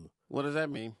to? What does that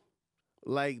mean?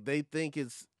 Like, they think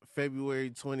it's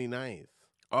February 29th.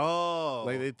 Oh.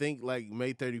 Like, they think, like,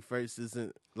 May 31st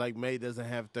isn't, like, May doesn't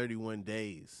have 31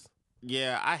 days.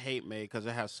 Yeah, I hate May because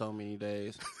it has so many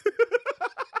days.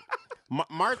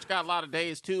 March got a lot of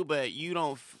days, too, but you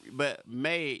don't, but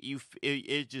May,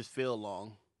 it just feel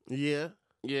long. Yeah?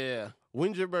 Yeah.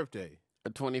 When's your birthday?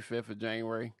 The 25th of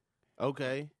January.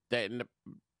 Okay.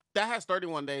 That has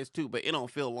 31 days, too, but it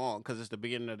don't feel long because it's the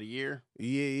beginning of the year.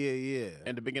 Yeah.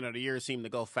 And the beginning of the year seemed to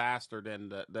go faster than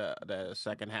the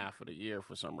second half of the year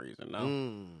for some reason, no?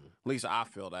 At least I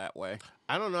feel that way.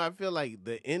 I don't know. I feel like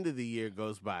the end of the year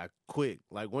goes by quick.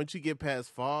 Like, once you get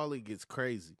past fall, it gets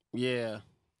crazy. Yeah,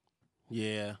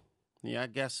 I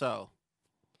guess so.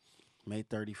 May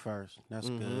 31st. That's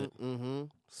good. Mm-hmm.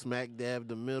 Smack dab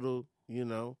the middle, you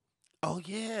know. Oh,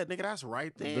 yeah, nigga, that's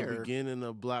right there. The beginning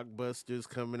of blockbusters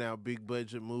coming out, big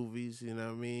budget movies, you know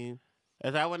what I mean?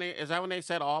 Is that when they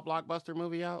said all blockbuster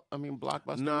movie out? I mean,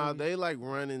 blockbuster Nah, movie? they like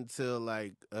run until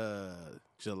like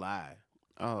July.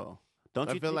 Oh.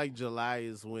 I feel like July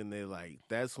is when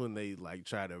that's when they like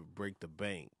try to break the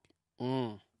bank.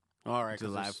 All right,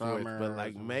 July 4th, but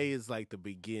like May is like the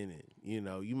beginning. You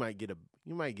know, you might get a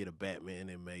Batman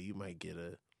in May. You might get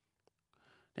a.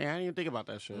 Yeah, I didn't even think about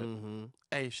that shit. Mm-hmm.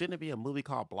 Hey, shouldn't it be a movie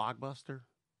called Blockbuster?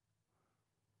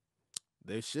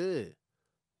 They should.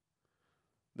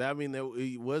 I mean,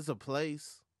 it was a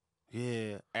place.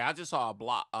 Yeah. Hey, I just saw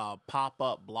a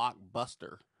pop-up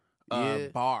Blockbuster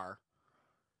bar,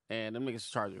 and them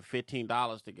niggas charging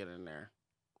 $15 to get in there.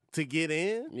 To get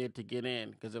in? Yeah, to get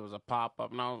in, because it was a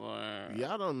pop-up, and I was like...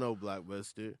 Y'all don't know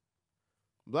Blockbuster.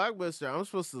 Blockbuster, I'm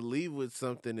supposed to leave with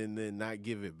something and then not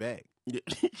give it back. Yeah.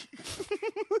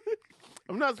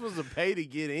 I'm not supposed to pay to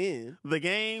get in. The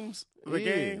games. You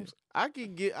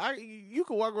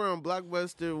could walk around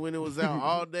Blockbuster when it was out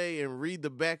all day and read the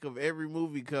back of every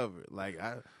movie cover. Like,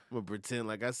 I'm going to pretend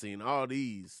like I seen all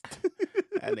these.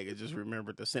 That nigga just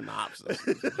remembered the synopsis.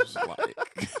 Just like...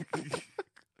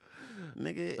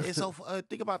 Nigga, it's so.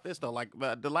 Think about this though. Like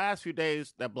the last few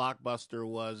days that Blockbuster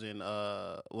was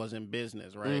in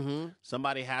business, right? Mm-hmm.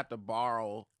 Somebody had to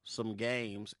borrow some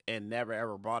games and never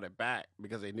ever brought it back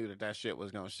because they knew that shit was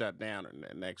gonna shut down in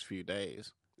the next few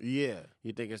days. Yeah,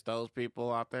 you think it's those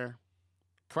people out there?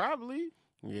 Probably.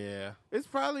 Yeah, it's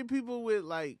probably people with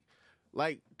like,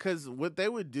 because what they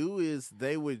would do is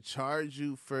they would charge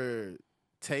you for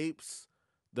tapes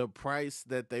the price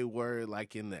that they were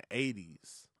like in the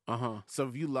 80s. So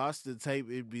if you lost the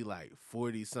tape, it'd be like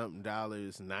 $40-something,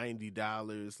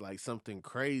 $90, like something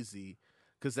crazy,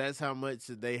 because that's how much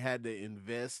they had to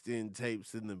invest in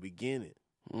tapes in the beginning.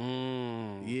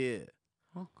 Yeah.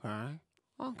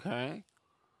 Okay.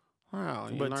 Wow.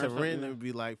 But to rent, it'd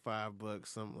be like $5,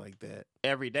 something like that.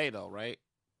 Every day though, right?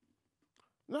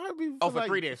 No, it'd be for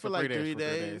 3 days. For like 3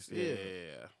 days.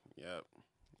 Yeah. Yep.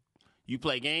 You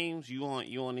play games? You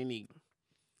on any?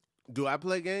 Do I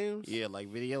play games? Yeah, like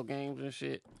video games and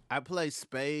shit. I play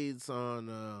spades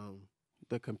on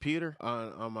The computer?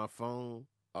 on my phone.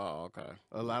 Oh, okay.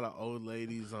 A lot of old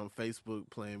ladies on Facebook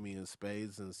playing me in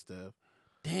spades and stuff.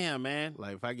 Damn, man.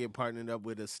 Like if I get partnered up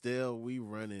with Estelle, we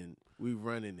running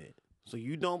it. So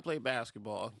you don't play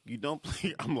basketball. You don't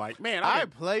play. I'm like, man, I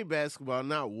play basketball,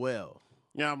 not well.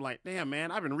 yeah, I'm like, damn,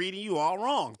 man, I've been reading you all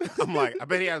wrong. I'm like, I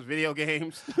bet he has video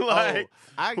games. Like,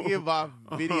 I give off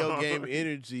video game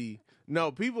energy.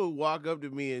 No, people walk up to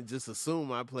me and just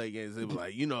assume I play games. They be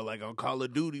like, like on Call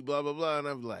of Duty, blah, blah, blah. And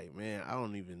I'm like, man, I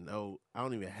don't even know. I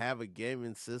don't even have a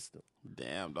gaming system.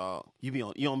 Damn, dog. You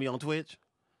don't be on Twitch?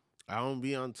 I don't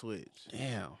be on Twitch.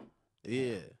 Damn.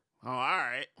 Yeah. Oh, all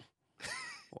right.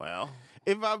 Well,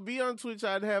 if I be on Twitch,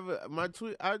 I'd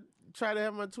try to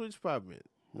have my Twitch popping.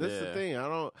 That's the thing. I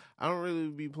don't really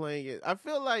be playing it. I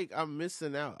feel like I'm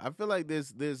missing out. I feel like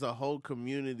there's a whole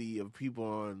community of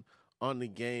people on the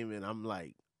game, and I'm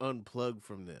like unplugged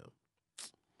from them.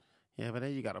 Yeah, but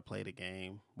then you gotta play the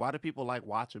game. Why do people like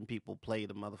watching people play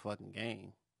the motherfucking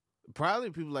game? Probably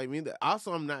people like me.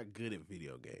 Also, I'm not good at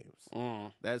video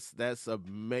games. That's a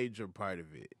major part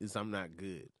of it. Is I'm not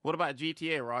good. What about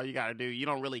GTA? Where all you gotta do, you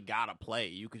don't really gotta play.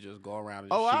 You could just go around.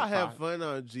 And I have fun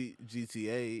on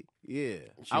GTA. Yeah,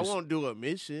 I won't do a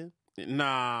mission.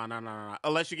 Nah.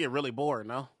 Unless you get really bored.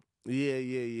 No.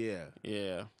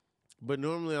 Yeah. But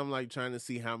normally I'm like trying to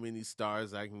see how many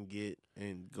stars I can get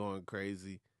and going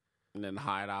crazy. And then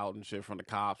hide out and shit from the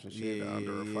cops and shit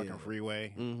under a fucking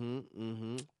freeway.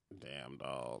 Mm-hmm. Damn,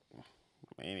 dog.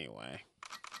 Anyway.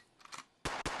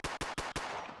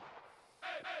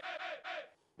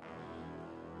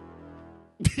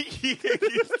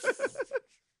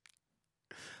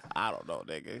 I don't know,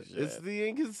 nigga. Shit. It's the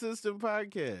Inconsistent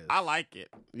Podcast. I like it.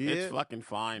 Yeah. It's fucking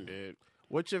fine, dude.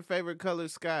 What's your favorite color?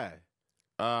 Sky?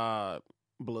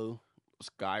 Blue.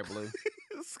 Sky blue.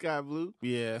 Sky blue?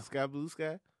 Yeah. Sky blue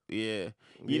sky? Yeah.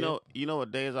 You know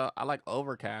what days I like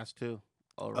overcast too.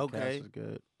 Overcast is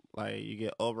good. Like you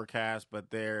get overcast,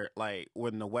 but they're like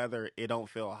when the weather it don't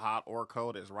feel hot or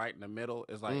cold, it's right in the middle.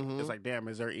 It's like it's like damn,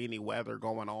 is there any weather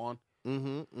going on?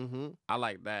 I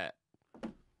like that.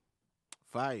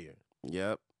 Fire.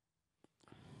 Yep.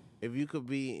 If you could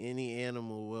be any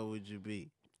animal, what would you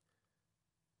be?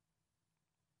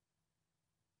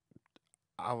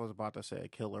 I was about to say a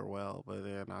killer whale, but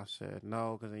then I said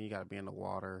no, because then you got to be in the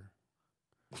water.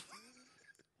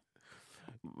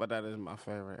 But that is my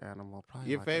favorite animal.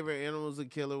 Probably your favorite animal is a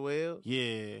killer whale?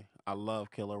 Yeah, I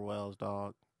love killer whales,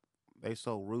 dog. They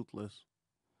so ruthless.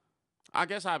 I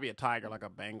guess I'd be a tiger, like a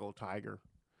Bengal tiger.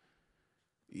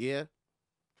 Yeah.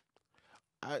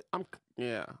 I'm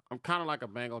kind of like a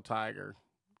Bengal tiger.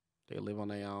 They live on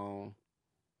their own.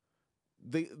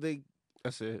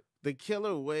 That's it. The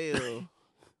killer whale.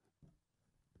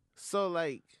 So,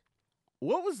 like,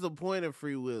 what was the point of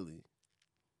Free Willy?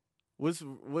 Was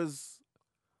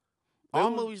all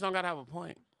movies don't gotta have a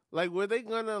point. Like, were they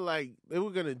gonna they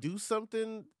were gonna do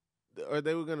something, or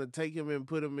they were gonna take him and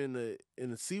put him in the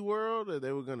SeaWorld, or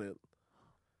they were gonna,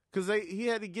 because he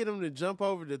had to get him to jump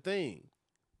over the thing.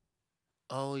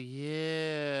 Oh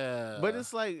yeah, but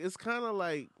it's kind of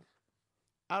like,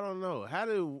 I don't know, how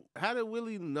did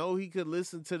Willy know he could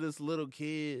listen to this little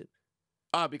kid?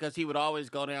 Because he would always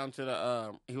go down to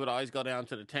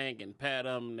the tank and pet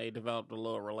him. And they developed a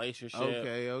little relationship.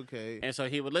 Okay. And so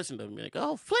he would listen to him, be like,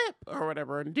 "Oh, flip," or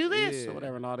whatever, and do this or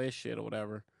whatever, and all this shit or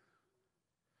whatever.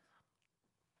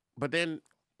 But then,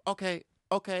 okay,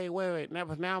 wait.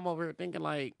 Now I'm over here thinking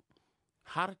like,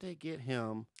 how did they get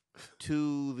him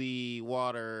to the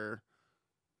water?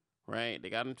 Right, they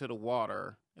got him to the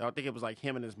water. I think it was like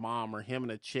him and his mom, or him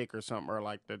and a chick, or something, or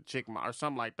like the chick or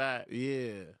something like that.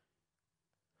 Yeah.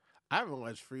 I haven't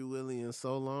watched Free Willy in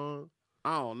so long.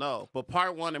 I don't know. But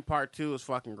part 1 and part 2 is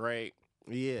fucking great.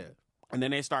 Yeah. And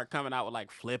then they start coming out with like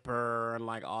Flipper and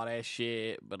like all that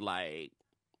shit. But like,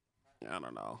 I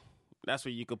don't know. That's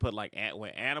where you could put like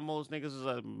with animals,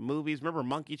 niggas is movies. Remember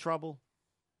Monkey Trouble?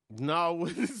 No,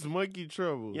 what is Monkey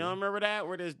Trouble? You don't remember that?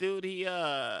 Where this dude,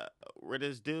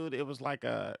 it was like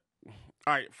a...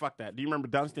 All right, fuck that. Do you remember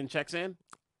Dunstan Checks In?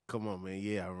 Come on, man.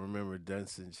 Yeah, I remember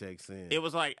Dunstan Checks In. It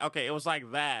was like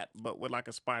that, but with like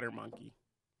a spider monkey.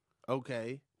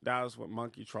 Okay. That was what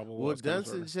Monkey Trouble was. Well,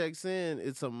 Dunstan Checks In,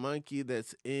 it's a monkey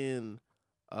that's in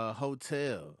a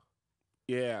hotel.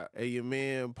 Yeah. And your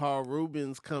man Paul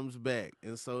Rubens comes back.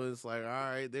 And so it's like, all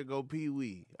right, there go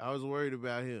Pee-wee. I was worried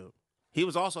about him. He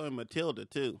was also in Matilda,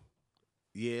 too.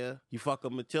 Yeah. You fuck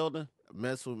with Matilda?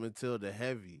 Mess with Matilda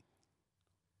heavy.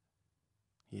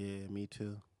 Yeah, me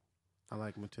too. I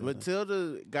like Matilda.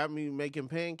 Matilda got me making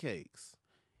pancakes.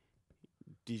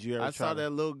 Did you ever I try saw to... that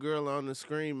little girl on the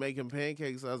screen making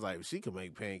pancakes. I was like, she can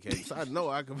make pancakes. I know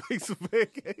I can make some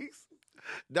pancakes.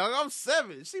 Dog, I'm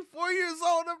 7. She 4 years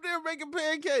old up there making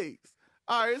pancakes.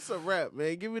 All right, it's a wrap,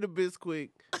 man. Give me the Bisquick.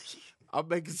 I'm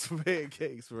making some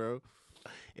pancakes, bro.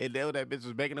 And then that bitch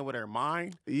was making it with her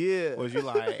mind? Yeah. Was you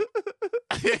like...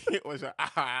 was you, nigga,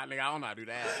 I don't know how to do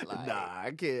that. Like, Nah,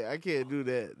 I can't do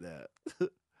that. Nah.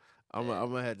 I'm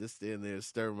gonna have to stand there and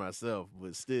stir myself,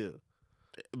 but still.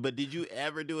 But did you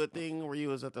ever do a thing where you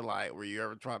was at the like, where you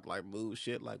ever tried to like move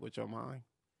shit like with your mind?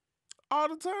 All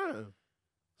the time.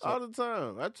 All the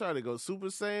time. I try to go Super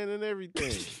Saiyan and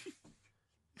everything.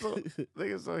 So,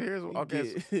 nigga, so here's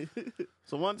okay.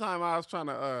 So one time I was trying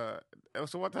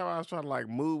to like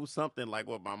move something like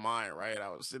with my mind, right? I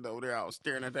was sitting over there, I was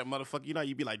staring at that motherfucker. You know,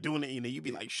 you'd be like doing it, and then you'd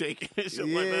be like shaking and shit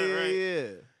like that, right? Yeah.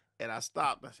 And I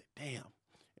stopped. I said, "Damn!"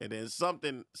 And then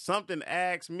something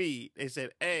asked me. They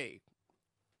said, "Hey,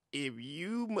 if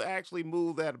you actually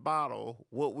move that bottle,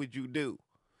 what would you do?"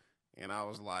 And I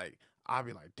was like, I'd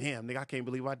be like, "Damn, nigga, I can't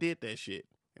believe I did that shit."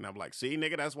 And I'm like, "See,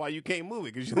 nigga, that's why you can't move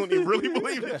it, because you don't even really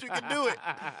believe that you can do it."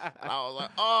 And I was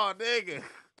like, "Oh, nigga,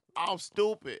 I'm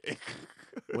stupid."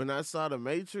 When I saw The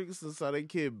Matrix and saw that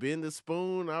kid bend the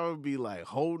spoon, I would be like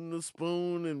holding the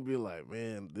spoon and be like,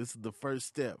 man, this is the first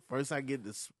step. First I get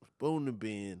the spoon to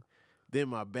bend, then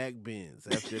my back bends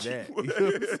after that. You know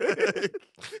what I'm saying?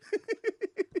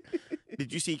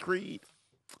 Did you see Creed?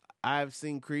 I've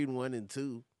seen Creed 1 and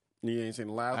 2. You ain't seen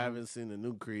the last I one? haven't seen the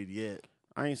new Creed yet.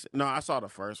 No, I saw the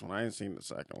first one. I ain't seen the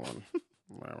second one.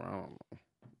 I don't know.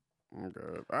 I'm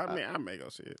good. I may go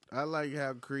see it. I like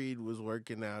how Creed was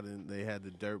working out and they had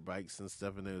the dirt bikes and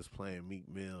stuff and they was playing Meek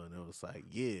Mill and it was like,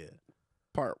 yeah.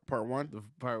 Part one? The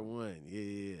part 1,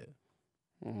 yeah.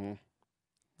 Mm-hmm.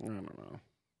 I don't know.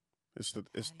 It's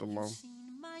the long.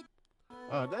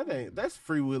 Oh, that's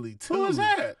Free Willy too. Who is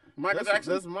that? Michael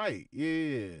Jackson? That's Mike.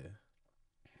 Yeah.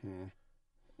 Hmm.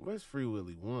 Where's Free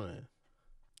Willy 1?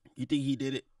 You think he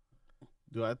did it?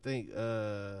 Do I think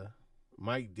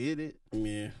Mike did it?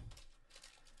 Yeah.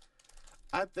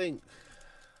 I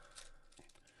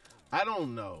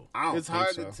don't know. It's think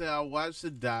hard so. to tell. I watched the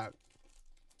doc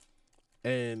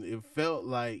and it felt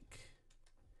like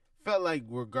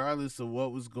regardless of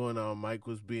what was going on, Mike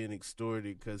was being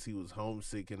extorted because he was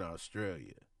homesick in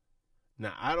Australia.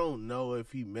 Now, I don't know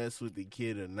if he messed with the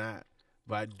kid or not,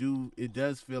 but it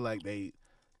does feel like they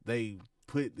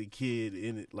put the kid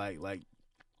in it like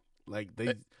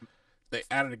they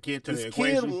added a kid to the this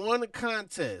equation. kid won a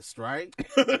contest, right?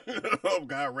 Oh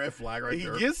God, red flag right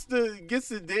there. He gets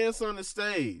to dance on the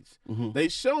stage. Mm-hmm. They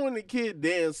showing the kid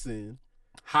dancing.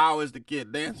 How is the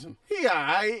kid dancing? He all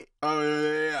right. Oh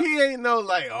yeah. He ain't no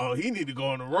like, oh, he need to go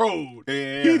on the road.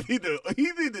 Yeah.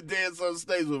 He need to dance on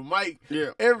stage with Mike Yeah.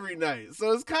 every night.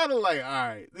 So it's kind of like, all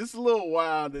right, this is a little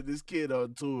wild that this kid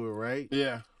on tour, right?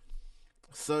 Yeah.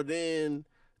 So then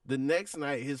the next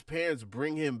night, his parents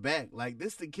bring him back. Like,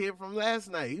 this the kid from last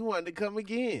night. He wanted to come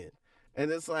again. And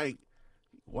it's like,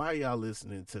 why y'all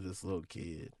listening to this little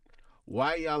kid?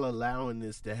 Why y'all allowing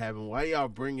this to happen? Why y'all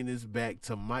bringing this back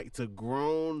to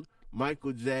grown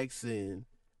Michael Jackson?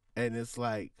 And it's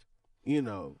like, you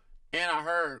know. And I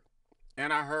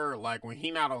heard like when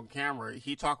he not on camera,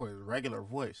 he talk with his regular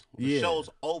voice. The Yeah. show's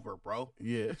over, bro.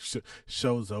 Yeah,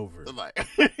 show's over. Like,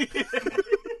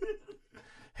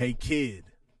 Hey, kid,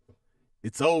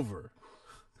 it's over.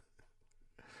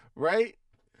 Right?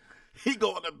 he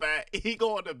go in the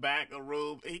back of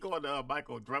room. He go in the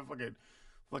Michael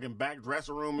fucking back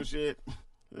dressing room and shit.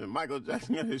 And Michael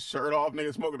Jackson got his shirt off,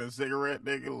 nigga, smoking a cigarette,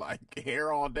 nigga, like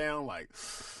hair all down, like,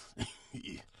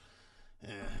 yeah.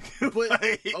 But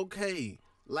okay,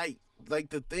 like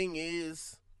the thing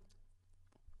is,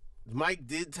 Mike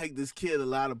did take this kid a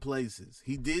lot of places.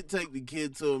 He did take the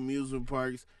kid to amusement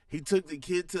parks. He took the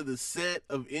kid to the set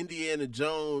of Indiana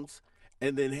Jones,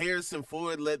 and then Harrison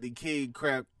Ford let the kid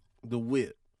crack the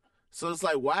whip. So it's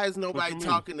like, why is nobody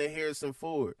talking to Harrison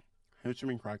Ford? What you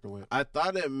mean crack the whip? I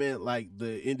thought that meant like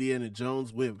the Indiana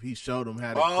Jones whip. He showed him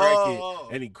how to crack it,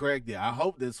 and he cracked it. I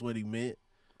hope that's what he meant.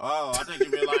 Oh, I think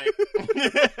you meant like...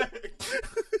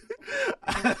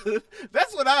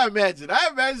 That's what I imagined. I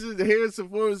imagined Harrison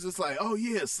Ford was just like, "Oh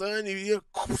yeah, son,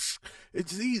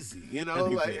 it's easy," you know.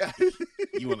 Like,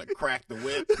 you want to crack the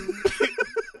whip?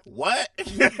 What?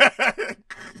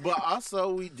 But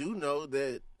also, we do know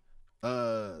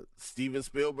that Steven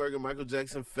Spielberg and Michael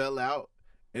Jackson fell out,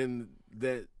 and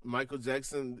that Michael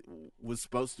Jackson was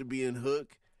supposed to be in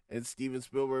Hook, and Steven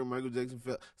Spielberg and Michael Jackson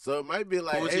fell. So it might be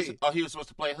like, he was supposed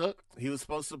to play Hook? He was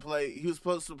supposed to play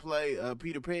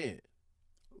Peter Pan,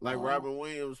 like Robin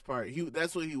Williams' part.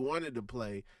 That's what he wanted to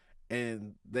play,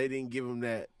 and they didn't give him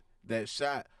that that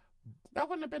shot. That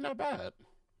wouldn't have been that bad.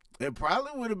 It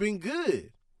probably would have been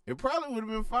good. It probably would have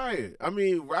been fired. I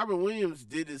mean, Robin Williams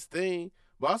did his thing,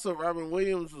 but also Robin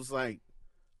Williams was like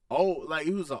old, like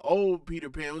he was an old Peter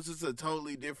Pan. It was just a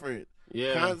totally different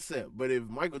concept. But if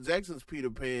Michael Jackson's Peter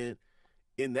Pan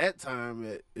in that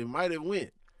time, it might have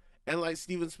went. And like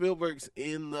Steven Spielberg's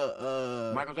in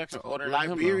the Michael Jackson older than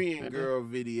Liberian him, Girl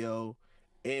video,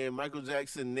 and Michael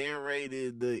Jackson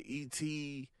narrated the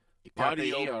E.T.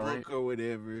 audio book or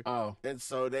whatever. Oh, and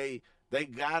so they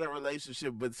got a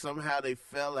relationship, but somehow they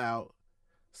fell out.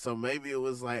 So maybe it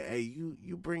was like, hey,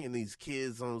 you bringing these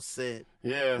kids on set.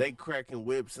 Yeah. They cracking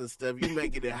whips and stuff. You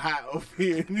making it hot over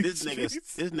here. This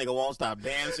nigga won't stop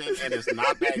dancing, and it's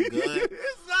not that good.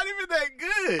 It's not even that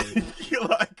good. You're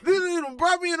like, this nigga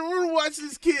brought me in the room to watch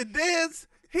this kid dance.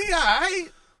 He all right.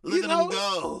 Look at him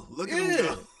go. Look at him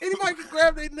go. Anybody can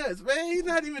grab their nuts, man. He's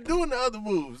not even doing the other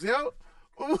moves, yo.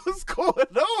 What's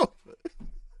going on?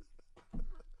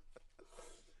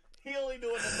 He only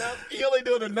doing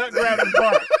the nut grabbing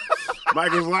part.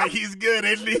 Michael's like, he's good,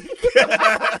 isn't he?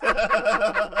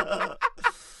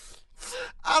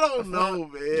 I don't know,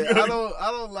 man. I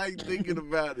don't like thinking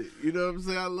about it. You know what I'm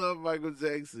saying? I love Michael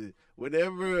Jackson.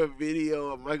 Whenever a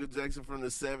video of Michael Jackson from the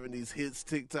 70s hits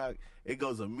TikTok, it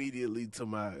goes immediately to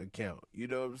my account. You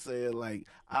know what I'm saying? Like,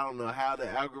 I don't know how the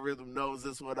algorithm knows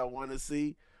that's what I want to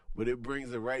see, but it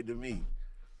brings it right to me.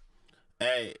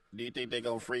 Hey, do you think they're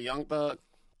going to free Young Thug?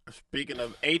 Speaking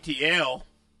of ATL.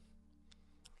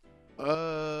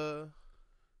 I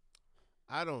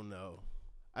don't know.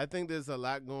 I think there's a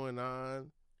lot going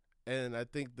on, and I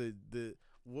think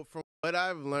from what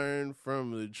I've learned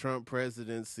from the Trump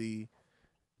presidency,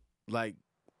 like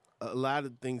a lot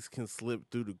of things can slip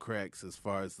through the cracks as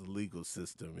far as the legal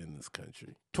system in this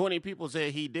country. 20 people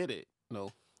said he did it.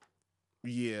 No.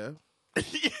 Yeah.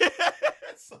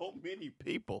 So many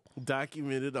people.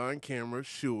 Documented on camera,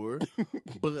 sure.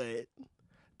 But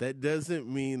that doesn't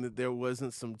mean that there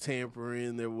wasn't some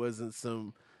tampering, there wasn't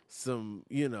some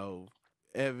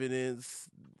evidence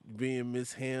being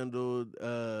mishandled,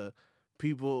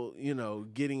 people,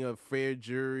 getting a fair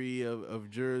jury of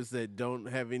jurors that don't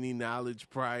have any knowledge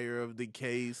prior of the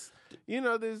case.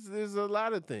 There's a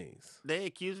lot of things. They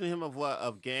accusing him of what?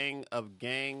 Of gang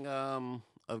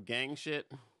shit.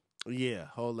 Yeah,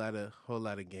 whole lot of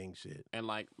gang shit. And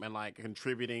like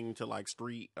contributing to like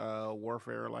street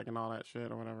warfare, like, and all that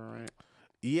shit or whatever, right?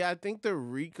 Yeah, I think the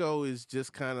RICO is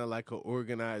just kind of like an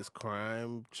organized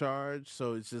crime charge.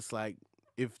 So it's just like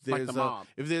if there's like the mob.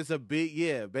 If there's a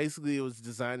big basically it was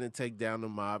designed to take down the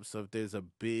mob. So if there's a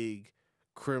big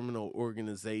criminal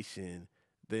organization,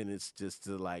 then it's just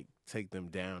to like take them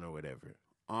down or whatever.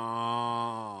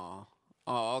 Oh,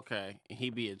 okay.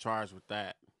 He being charged with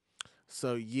that.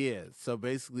 So so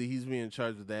basically he's being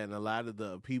charged with that, and a lot of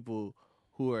the people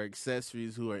who are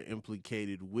accessories who are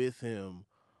implicated with him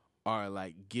are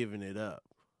like giving it up.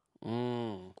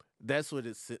 That's what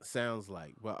it sounds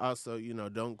like. But also,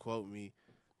 don't quote me.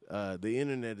 The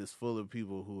internet is full of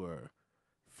people who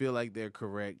feel like they're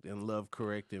correct and love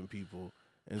correcting people,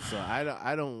 and so I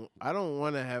don't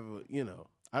want to have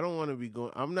I don't want to be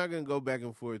going. I'm not gonna go back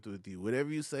and forth with you.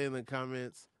 Whatever you say in the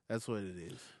comments, that's what it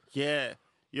is. Yeah.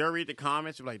 You ever read the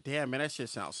comments, you're like, damn, man, that shit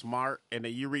sounds smart. And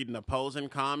then you read an opposing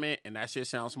comment, and that shit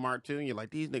sounds smart, too. And you're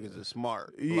like, these niggas are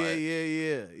smart. Yeah.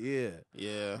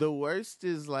 The worst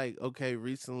is like, okay,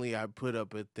 recently I put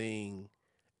up a thing,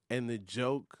 and the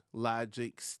joke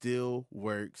logic still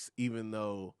works, even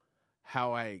though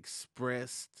how I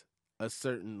expressed a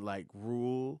certain, like,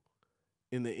 rule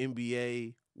in the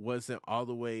NBA wasn't all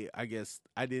the way, I guess,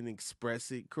 I didn't express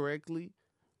it correctly.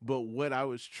 But what I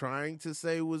was trying to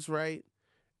say was right.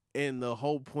 And the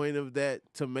whole point of that,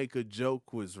 to make a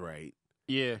joke, was right.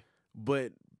 Yeah.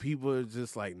 But people are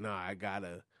just like, nah,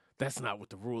 that's not what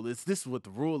the rule is. This is what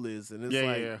the rule is. And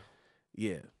it's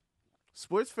yeah.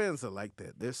 Sports fans are like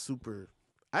that. They're super.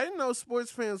 I didn't know sports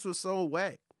fans were so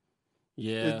whack.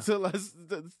 Yeah. Until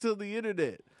the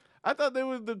internet. I thought they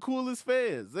were the coolest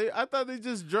fans. I thought they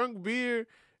just drunk beer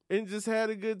and just had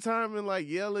a good time and like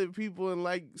yell at people in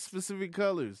like specific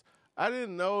colors. I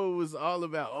didn't know it was all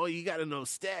about, you got to know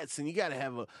stats and you got to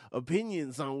have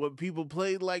opinions on what people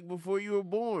played like before you were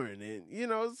born. And,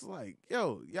 it's like,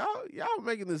 yo, y'all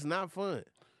making this not fun.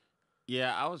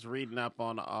 Yeah, I was reading up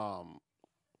on the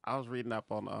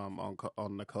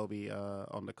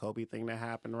Kobe thing that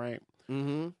happened, right?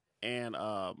 Mm-hmm. And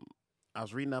I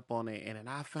was reading up on it, and then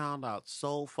I found out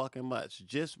so fucking much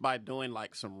just by doing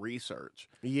like some research.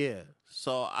 Yeah.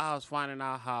 So I was finding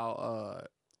out how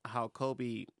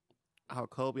Kobe,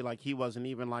 like, he wasn't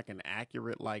even like an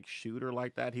accurate like shooter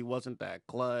like that. He wasn't that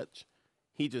clutch.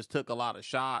 he just took a lot of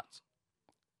shots.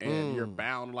 And you're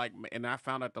bound, like, and I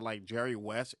found out that, like, Jerry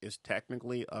West is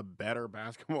technically a better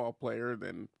basketball player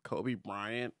than Kobe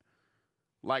Bryant.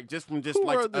 Like, just from just, Who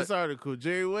like, wrote this article?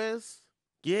 Jerry West?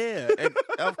 yeah, and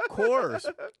of course.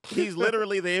 He's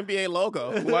literally the NBA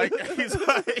logo. Like, he's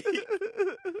like,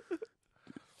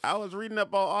 I was reading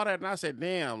up all that, and I said,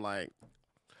 damn, like.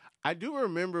 I do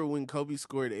remember when Kobe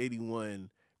scored 81,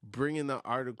 bringing the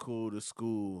article to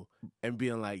school and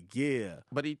being like, yeah.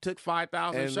 But he took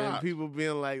 5,000 shots. And then people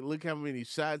being like, look how many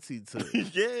shots he took.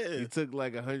 Yeah. He took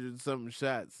like 100-something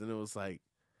shots, and it was like,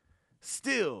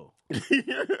 still.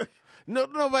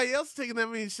 Nobody else taking that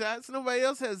many shots. Nobody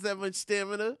else has that much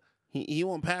stamina. He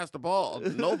won't pass the ball.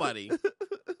 Nobody.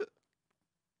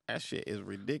 That shit is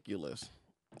ridiculous.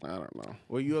 I don't know.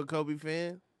 Were you a Kobe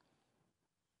fan?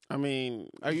 I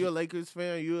mean, are you a Lakers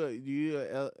fan? Are you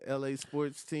a LA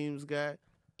sports teams guy?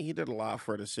 He did a lot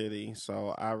for the city,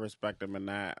 so I respect him in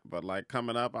that. But like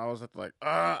coming up, I was like,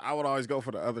 I would always go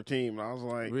for the other team. And I was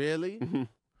like, really?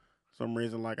 Some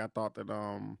reason, like I thought that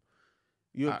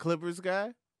you a Clippers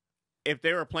guy? If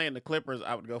they were playing the Clippers,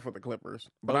 I would go for the Clippers.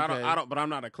 But okay. I don't. But I'm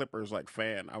not a Clippers like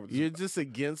fan. You're just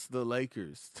against the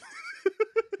Lakers.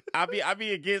 I be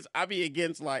against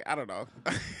like I don't know.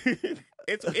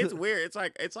 It's weird.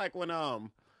 It's like when oh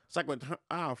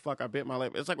fuck I bit my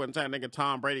lip. It's like when nigga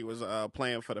Tom Brady was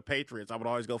playing for the Patriots. I would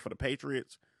always go for the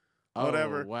Patriots.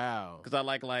 Whatever. Oh, wow. Because I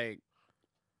like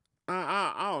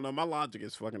I don't know. My logic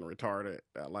is fucking retarded.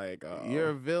 Like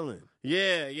you're a villain.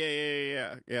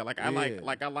 Yeah. Like I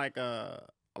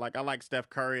like Steph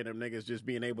Curry and them niggas just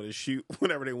being able to shoot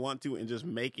whenever they want to and just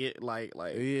make it like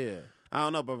yeah. I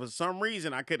don't know, but for some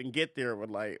reason I couldn't get there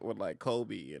with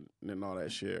Kobe and all that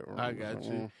shit. I got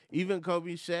you. Even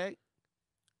Kobe, Shaq.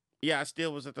 Yeah, I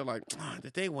still was at the like,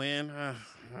 did they win? I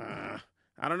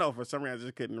don't know. For some reason, I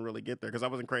just couldn't really get there because I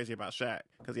wasn't crazy about Shaq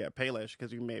because he had Payless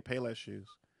because he made Payless shoes.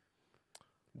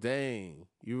 Dang,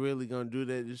 you really gonna do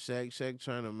that to Shaq? Shaq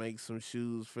trying to make some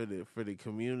shoes for the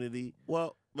community.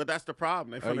 Well, but that's the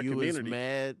problem. For the community. You was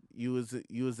mad. You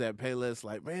was at Payless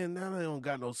like, man, now I don't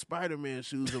got no Spider-Man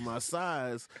shoes in my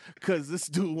size because this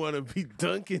dude want to be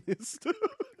dunking and stuff.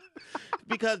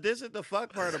 Because this is the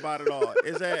fuck part about it all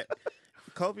is that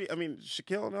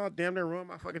Shaquille O'Neal damn near ruined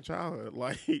my fucking childhood.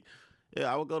 Like, yeah,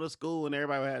 I would go to school and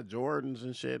everybody had Jordans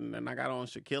and shit, and then I got on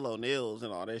Shaquille O'Neals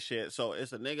and all that shit. So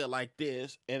it's a nigga like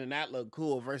this, and then that look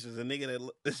cool versus a nigga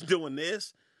that's doing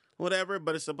this, whatever.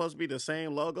 But it's supposed to be the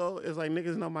same logo. It's like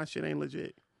niggas know my shit ain't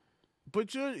legit.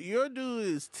 But your dude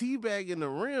is teabagging the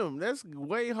rim. That's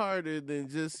way harder than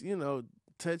just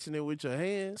touching it with your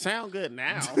hands. Sound good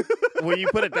now. When you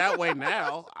put it that way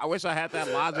now, I wish I had that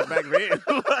logic back then.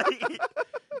 Like,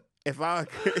 if I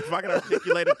could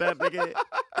articulate it that nigga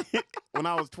when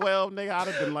I was 12, nigga, I'd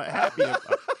have been like happy.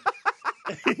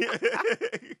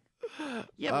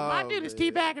 Yeah, but my dude is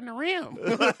teabagging the rim.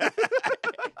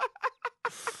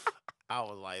 I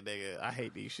was like, nigga, I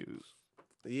hate these shoes.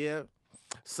 Yeah.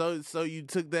 So you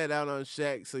took that out on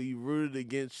Shaq. So you rooted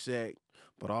against Shaq.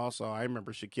 But also, I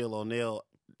remember Shaquille O'Neal.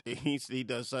 He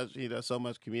does so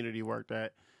much community work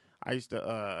that I used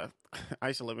to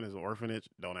live in his orphanage.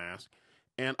 Don't ask.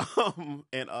 And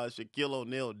Shaquille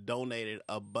O'Neal donated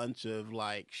a bunch of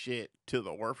like shit to the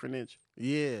orphanage.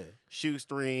 Yeah,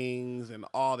 shoestrings and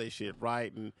all this shit,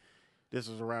 right? And this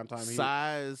was around time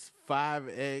size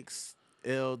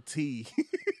 5XLT.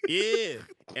 Yeah,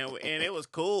 and it was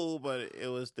cool, but it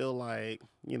was still like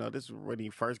this is when he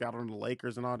first got on the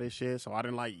Lakers and all this shit. So I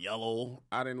didn't like yellow.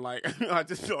 I didn't like. I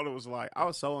just thought it was like I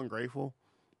was so ungrateful.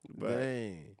 But,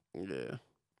 dang. Yeah.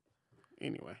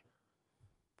 Anyway.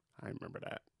 I remember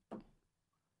that.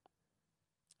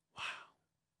 Wow.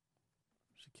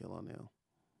 Shaquille O'Neal.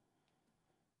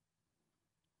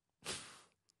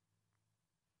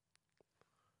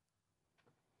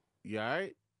 You all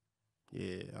right?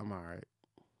 Yeah, I'm all right.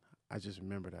 I just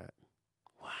remember that.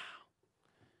 Wow.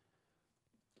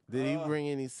 Did he bring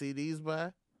any CDs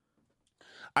by?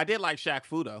 I did like Shaq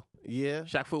Fu, though. Yeah.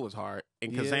 Shaq Fu was hard.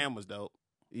 And Kazam was dope.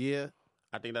 Yeah.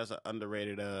 I think that's an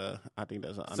underrated. So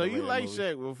you like movie.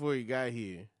 Shaq before he got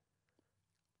here?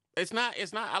 It's not.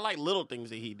 I like little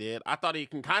things that he did. I thought he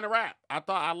can kind of rap.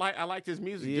 I liked his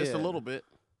music just a little bit.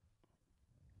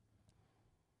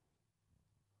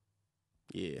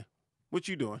 Yeah. What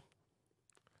you doing?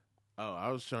 Oh,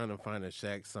 I was trying to find a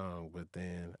Shaq song, but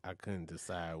then I couldn't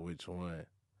decide which one.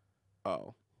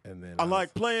 Oh. And then I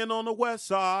like playing on the west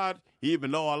side,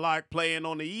 even though I like playing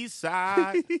on the east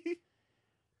side.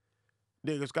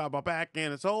 Niggas got my back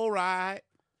and it's all right.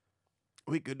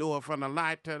 We could do it from the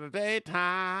night to the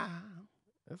daytime.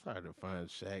 It's hard to find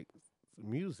Shaq's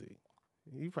music.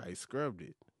 He probably scrubbed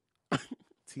it.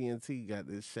 TNT got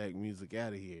this Shaq music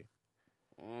out of here.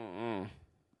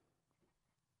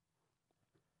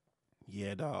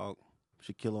 Yeah, dog.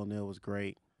 Shaquille O'Neal was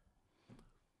great.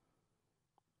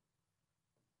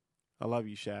 I love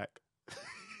you, Shaq.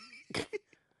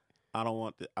 I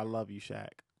love you, Shaq.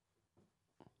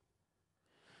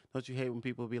 Don't you hate when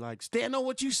people be like, stand on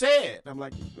what you said? I'm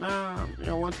like, nah, you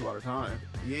don't want to all the time.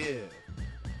 Yeah.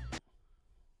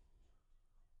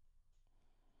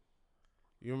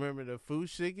 You remember the Foo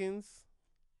Chickens?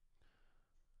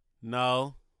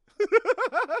 No.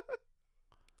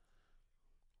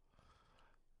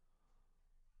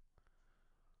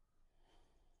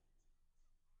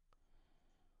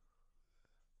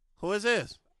 Who is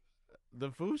this?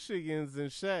 The Foo Chickens and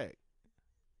Shaq.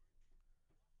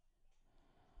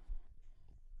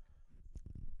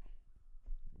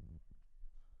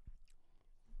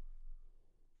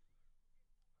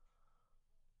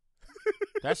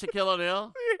 That's Shaquille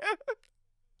O'Neal?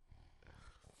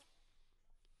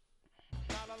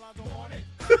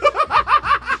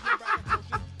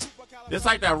 It's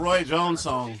like that Roy Jones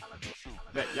song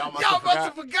that y'all must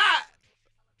have forgot.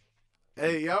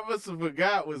 Hey, y'all must have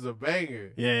forgot was a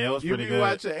banger. Yeah, it was pretty good. You be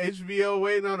watching HBO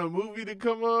waiting on a movie to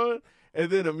come on, and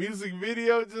then a music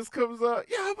video just comes on.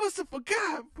 Yeah, I must have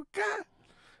forgot.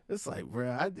 It's like,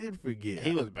 bro, I did forget.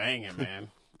 He was banging, man.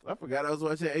 I forgot I was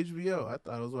watching HBO. I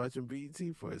thought I was watching BET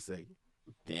for a second.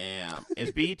 Damn.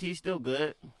 Is BET still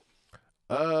good?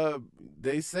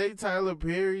 They say Tyler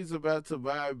Perry's about to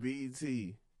buy BET.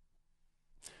 You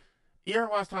ever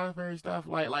watch Tyler Perry stuff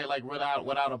like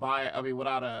without a buy? I mean,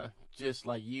 without a just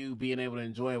like you being able to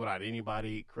enjoy it without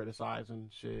anybody criticizing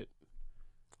shit.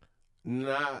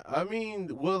 Nah, I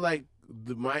mean, well, like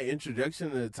my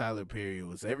introduction to Tyler Perry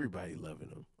was everybody loving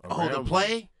him. Oh, the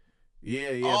play.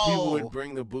 Yeah. Oh. People would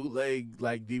bring the bootleg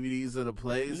like DVDs of the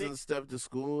plays and stuff to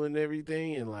school and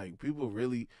everything, and like people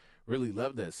really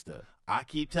love that stuff. I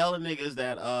keep telling niggas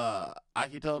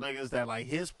that like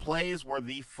his plays were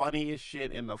the funniest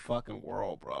shit in the fucking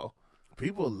world, bro.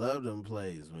 People love them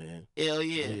plays, man. Hell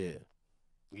yeah. Yeah.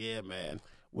 Yeah, man.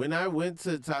 When I went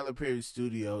to Tyler Perry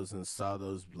Studios and saw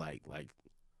those like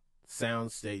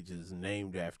sound stages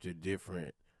named after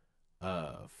different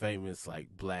famous like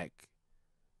black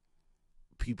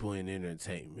people in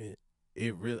entertainment,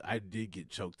 I did get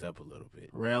choked up a little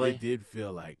bit. Really? It did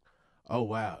feel like, oh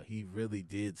wow, he really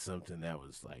did something that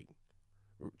was like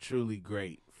truly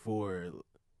great for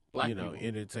black people.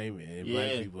 Entertainment and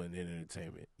black people in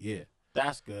entertainment. Yeah,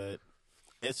 that's good.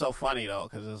 It's so funny though,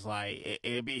 because it's like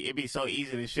it'd be so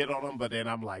easy to shit on him, but then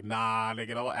I'm like, nah,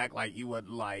 nigga, don't act like you would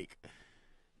like.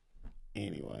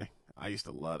 Anyway, I used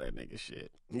to love that nigga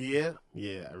shit. Yeah,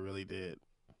 I really did.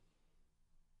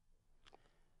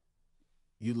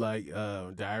 You like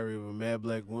Diary of a Mad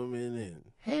Black Woman and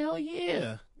hell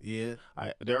yeah. Yeah.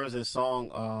 There was this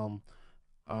song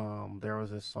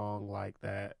like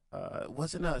that.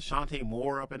 Wasn't Shantae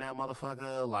Moore up in that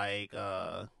motherfucker? Like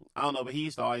I don't know, but he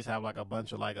used to always have like a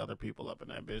bunch of like other people up in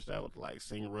that bitch that would like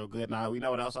sing real good. Now, you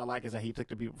know what else I like is that he took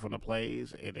the people from the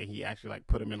plays and then he actually like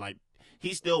put them in like,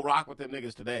 he still rock with them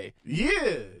niggas today.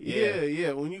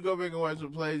 Yeah. When you go back and watch the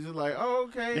plays, you're like, oh,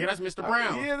 okay. Yeah, that's Mr.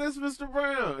 Brown. Yeah, that's Mr.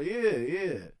 Brown.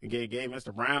 Yeah. He gave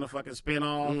Mr. Brown a fucking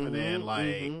spinoff and then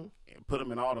like put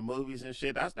him in all the movies and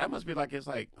shit. That must be like his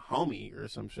like homie or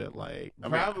some shit. Like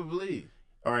probably.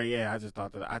 I just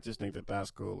think that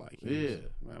that's cool. Like, I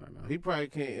don't know. He probably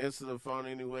can't answer the phone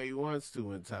any way he wants to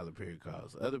when Tyler Perry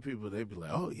calls. Other people, they'd be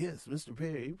like, oh, yes, Mr.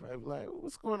 Perry. He probably be like,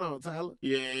 what's going on, Tyler?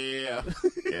 Yeah.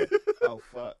 Oh,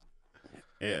 fuck.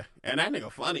 Yeah. And that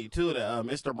nigga funny, too, the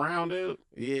Mr. Brown dude.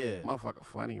 Yeah. Motherfucker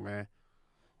funny, man.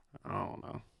 I don't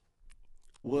know.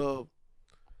 Well,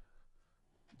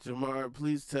 Jamar,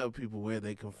 please tell people where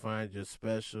they can find your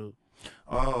special.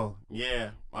 Oh,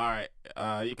 yeah. All right.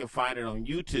 You can find it on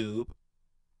YouTube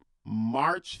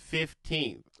March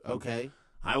 15th. Okay.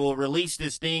 I will release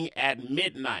this thing at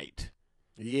midnight.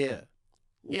 Yeah.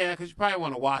 Yeah, because you probably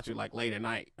want to watch it like late at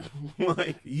night.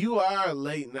 Like, you are a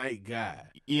late night guy.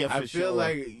 Yeah, for sure. I feel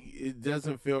like it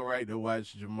doesn't feel right to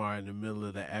watch Jamar in the middle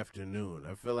of the afternoon.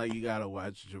 I feel like you got to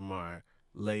watch Jamar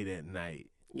late at night.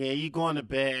 Yeah, you going to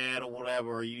bed or whatever,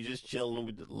 or you just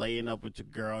chilling laying up with your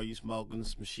girl, you smoking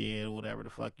some shit or whatever the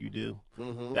fuck you do.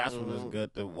 That's when it's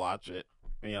good to watch it.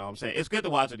 You know what I'm saying? It's good to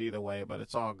watch it either way, but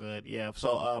it's all good. Yeah,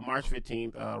 so March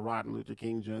 15th, Martin Luther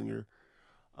King Jr.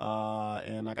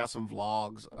 And I got some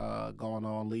vlogs going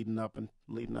on leading up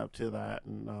to that.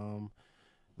 And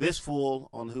this fool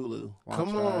on Hulu.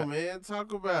 Come on, man.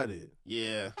 Talk about it.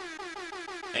 Yeah.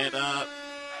 And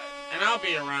I'll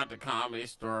be around the Comedy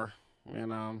Store.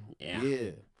 Yeah.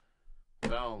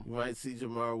 So you might see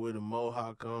Jamar with a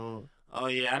mohawk on. Oh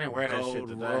yeah, I didn't wear that shit Gold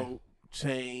today. rope,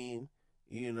 chain,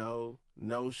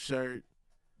 no shirt,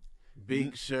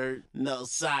 big shirt. No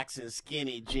socks and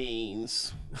skinny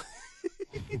jeans.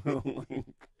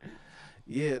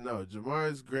 Yeah, no, Jamar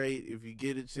is great. If you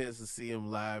get a chance to see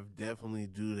him live, definitely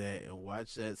do that and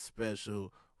watch that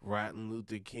special, Martin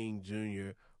Luther King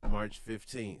Jr., March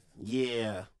 15th.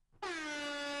 Yeah.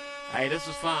 Hey, this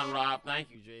was fun, Rob.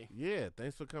 Thank you, G. Yeah,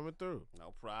 thanks for coming through.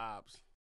 No props.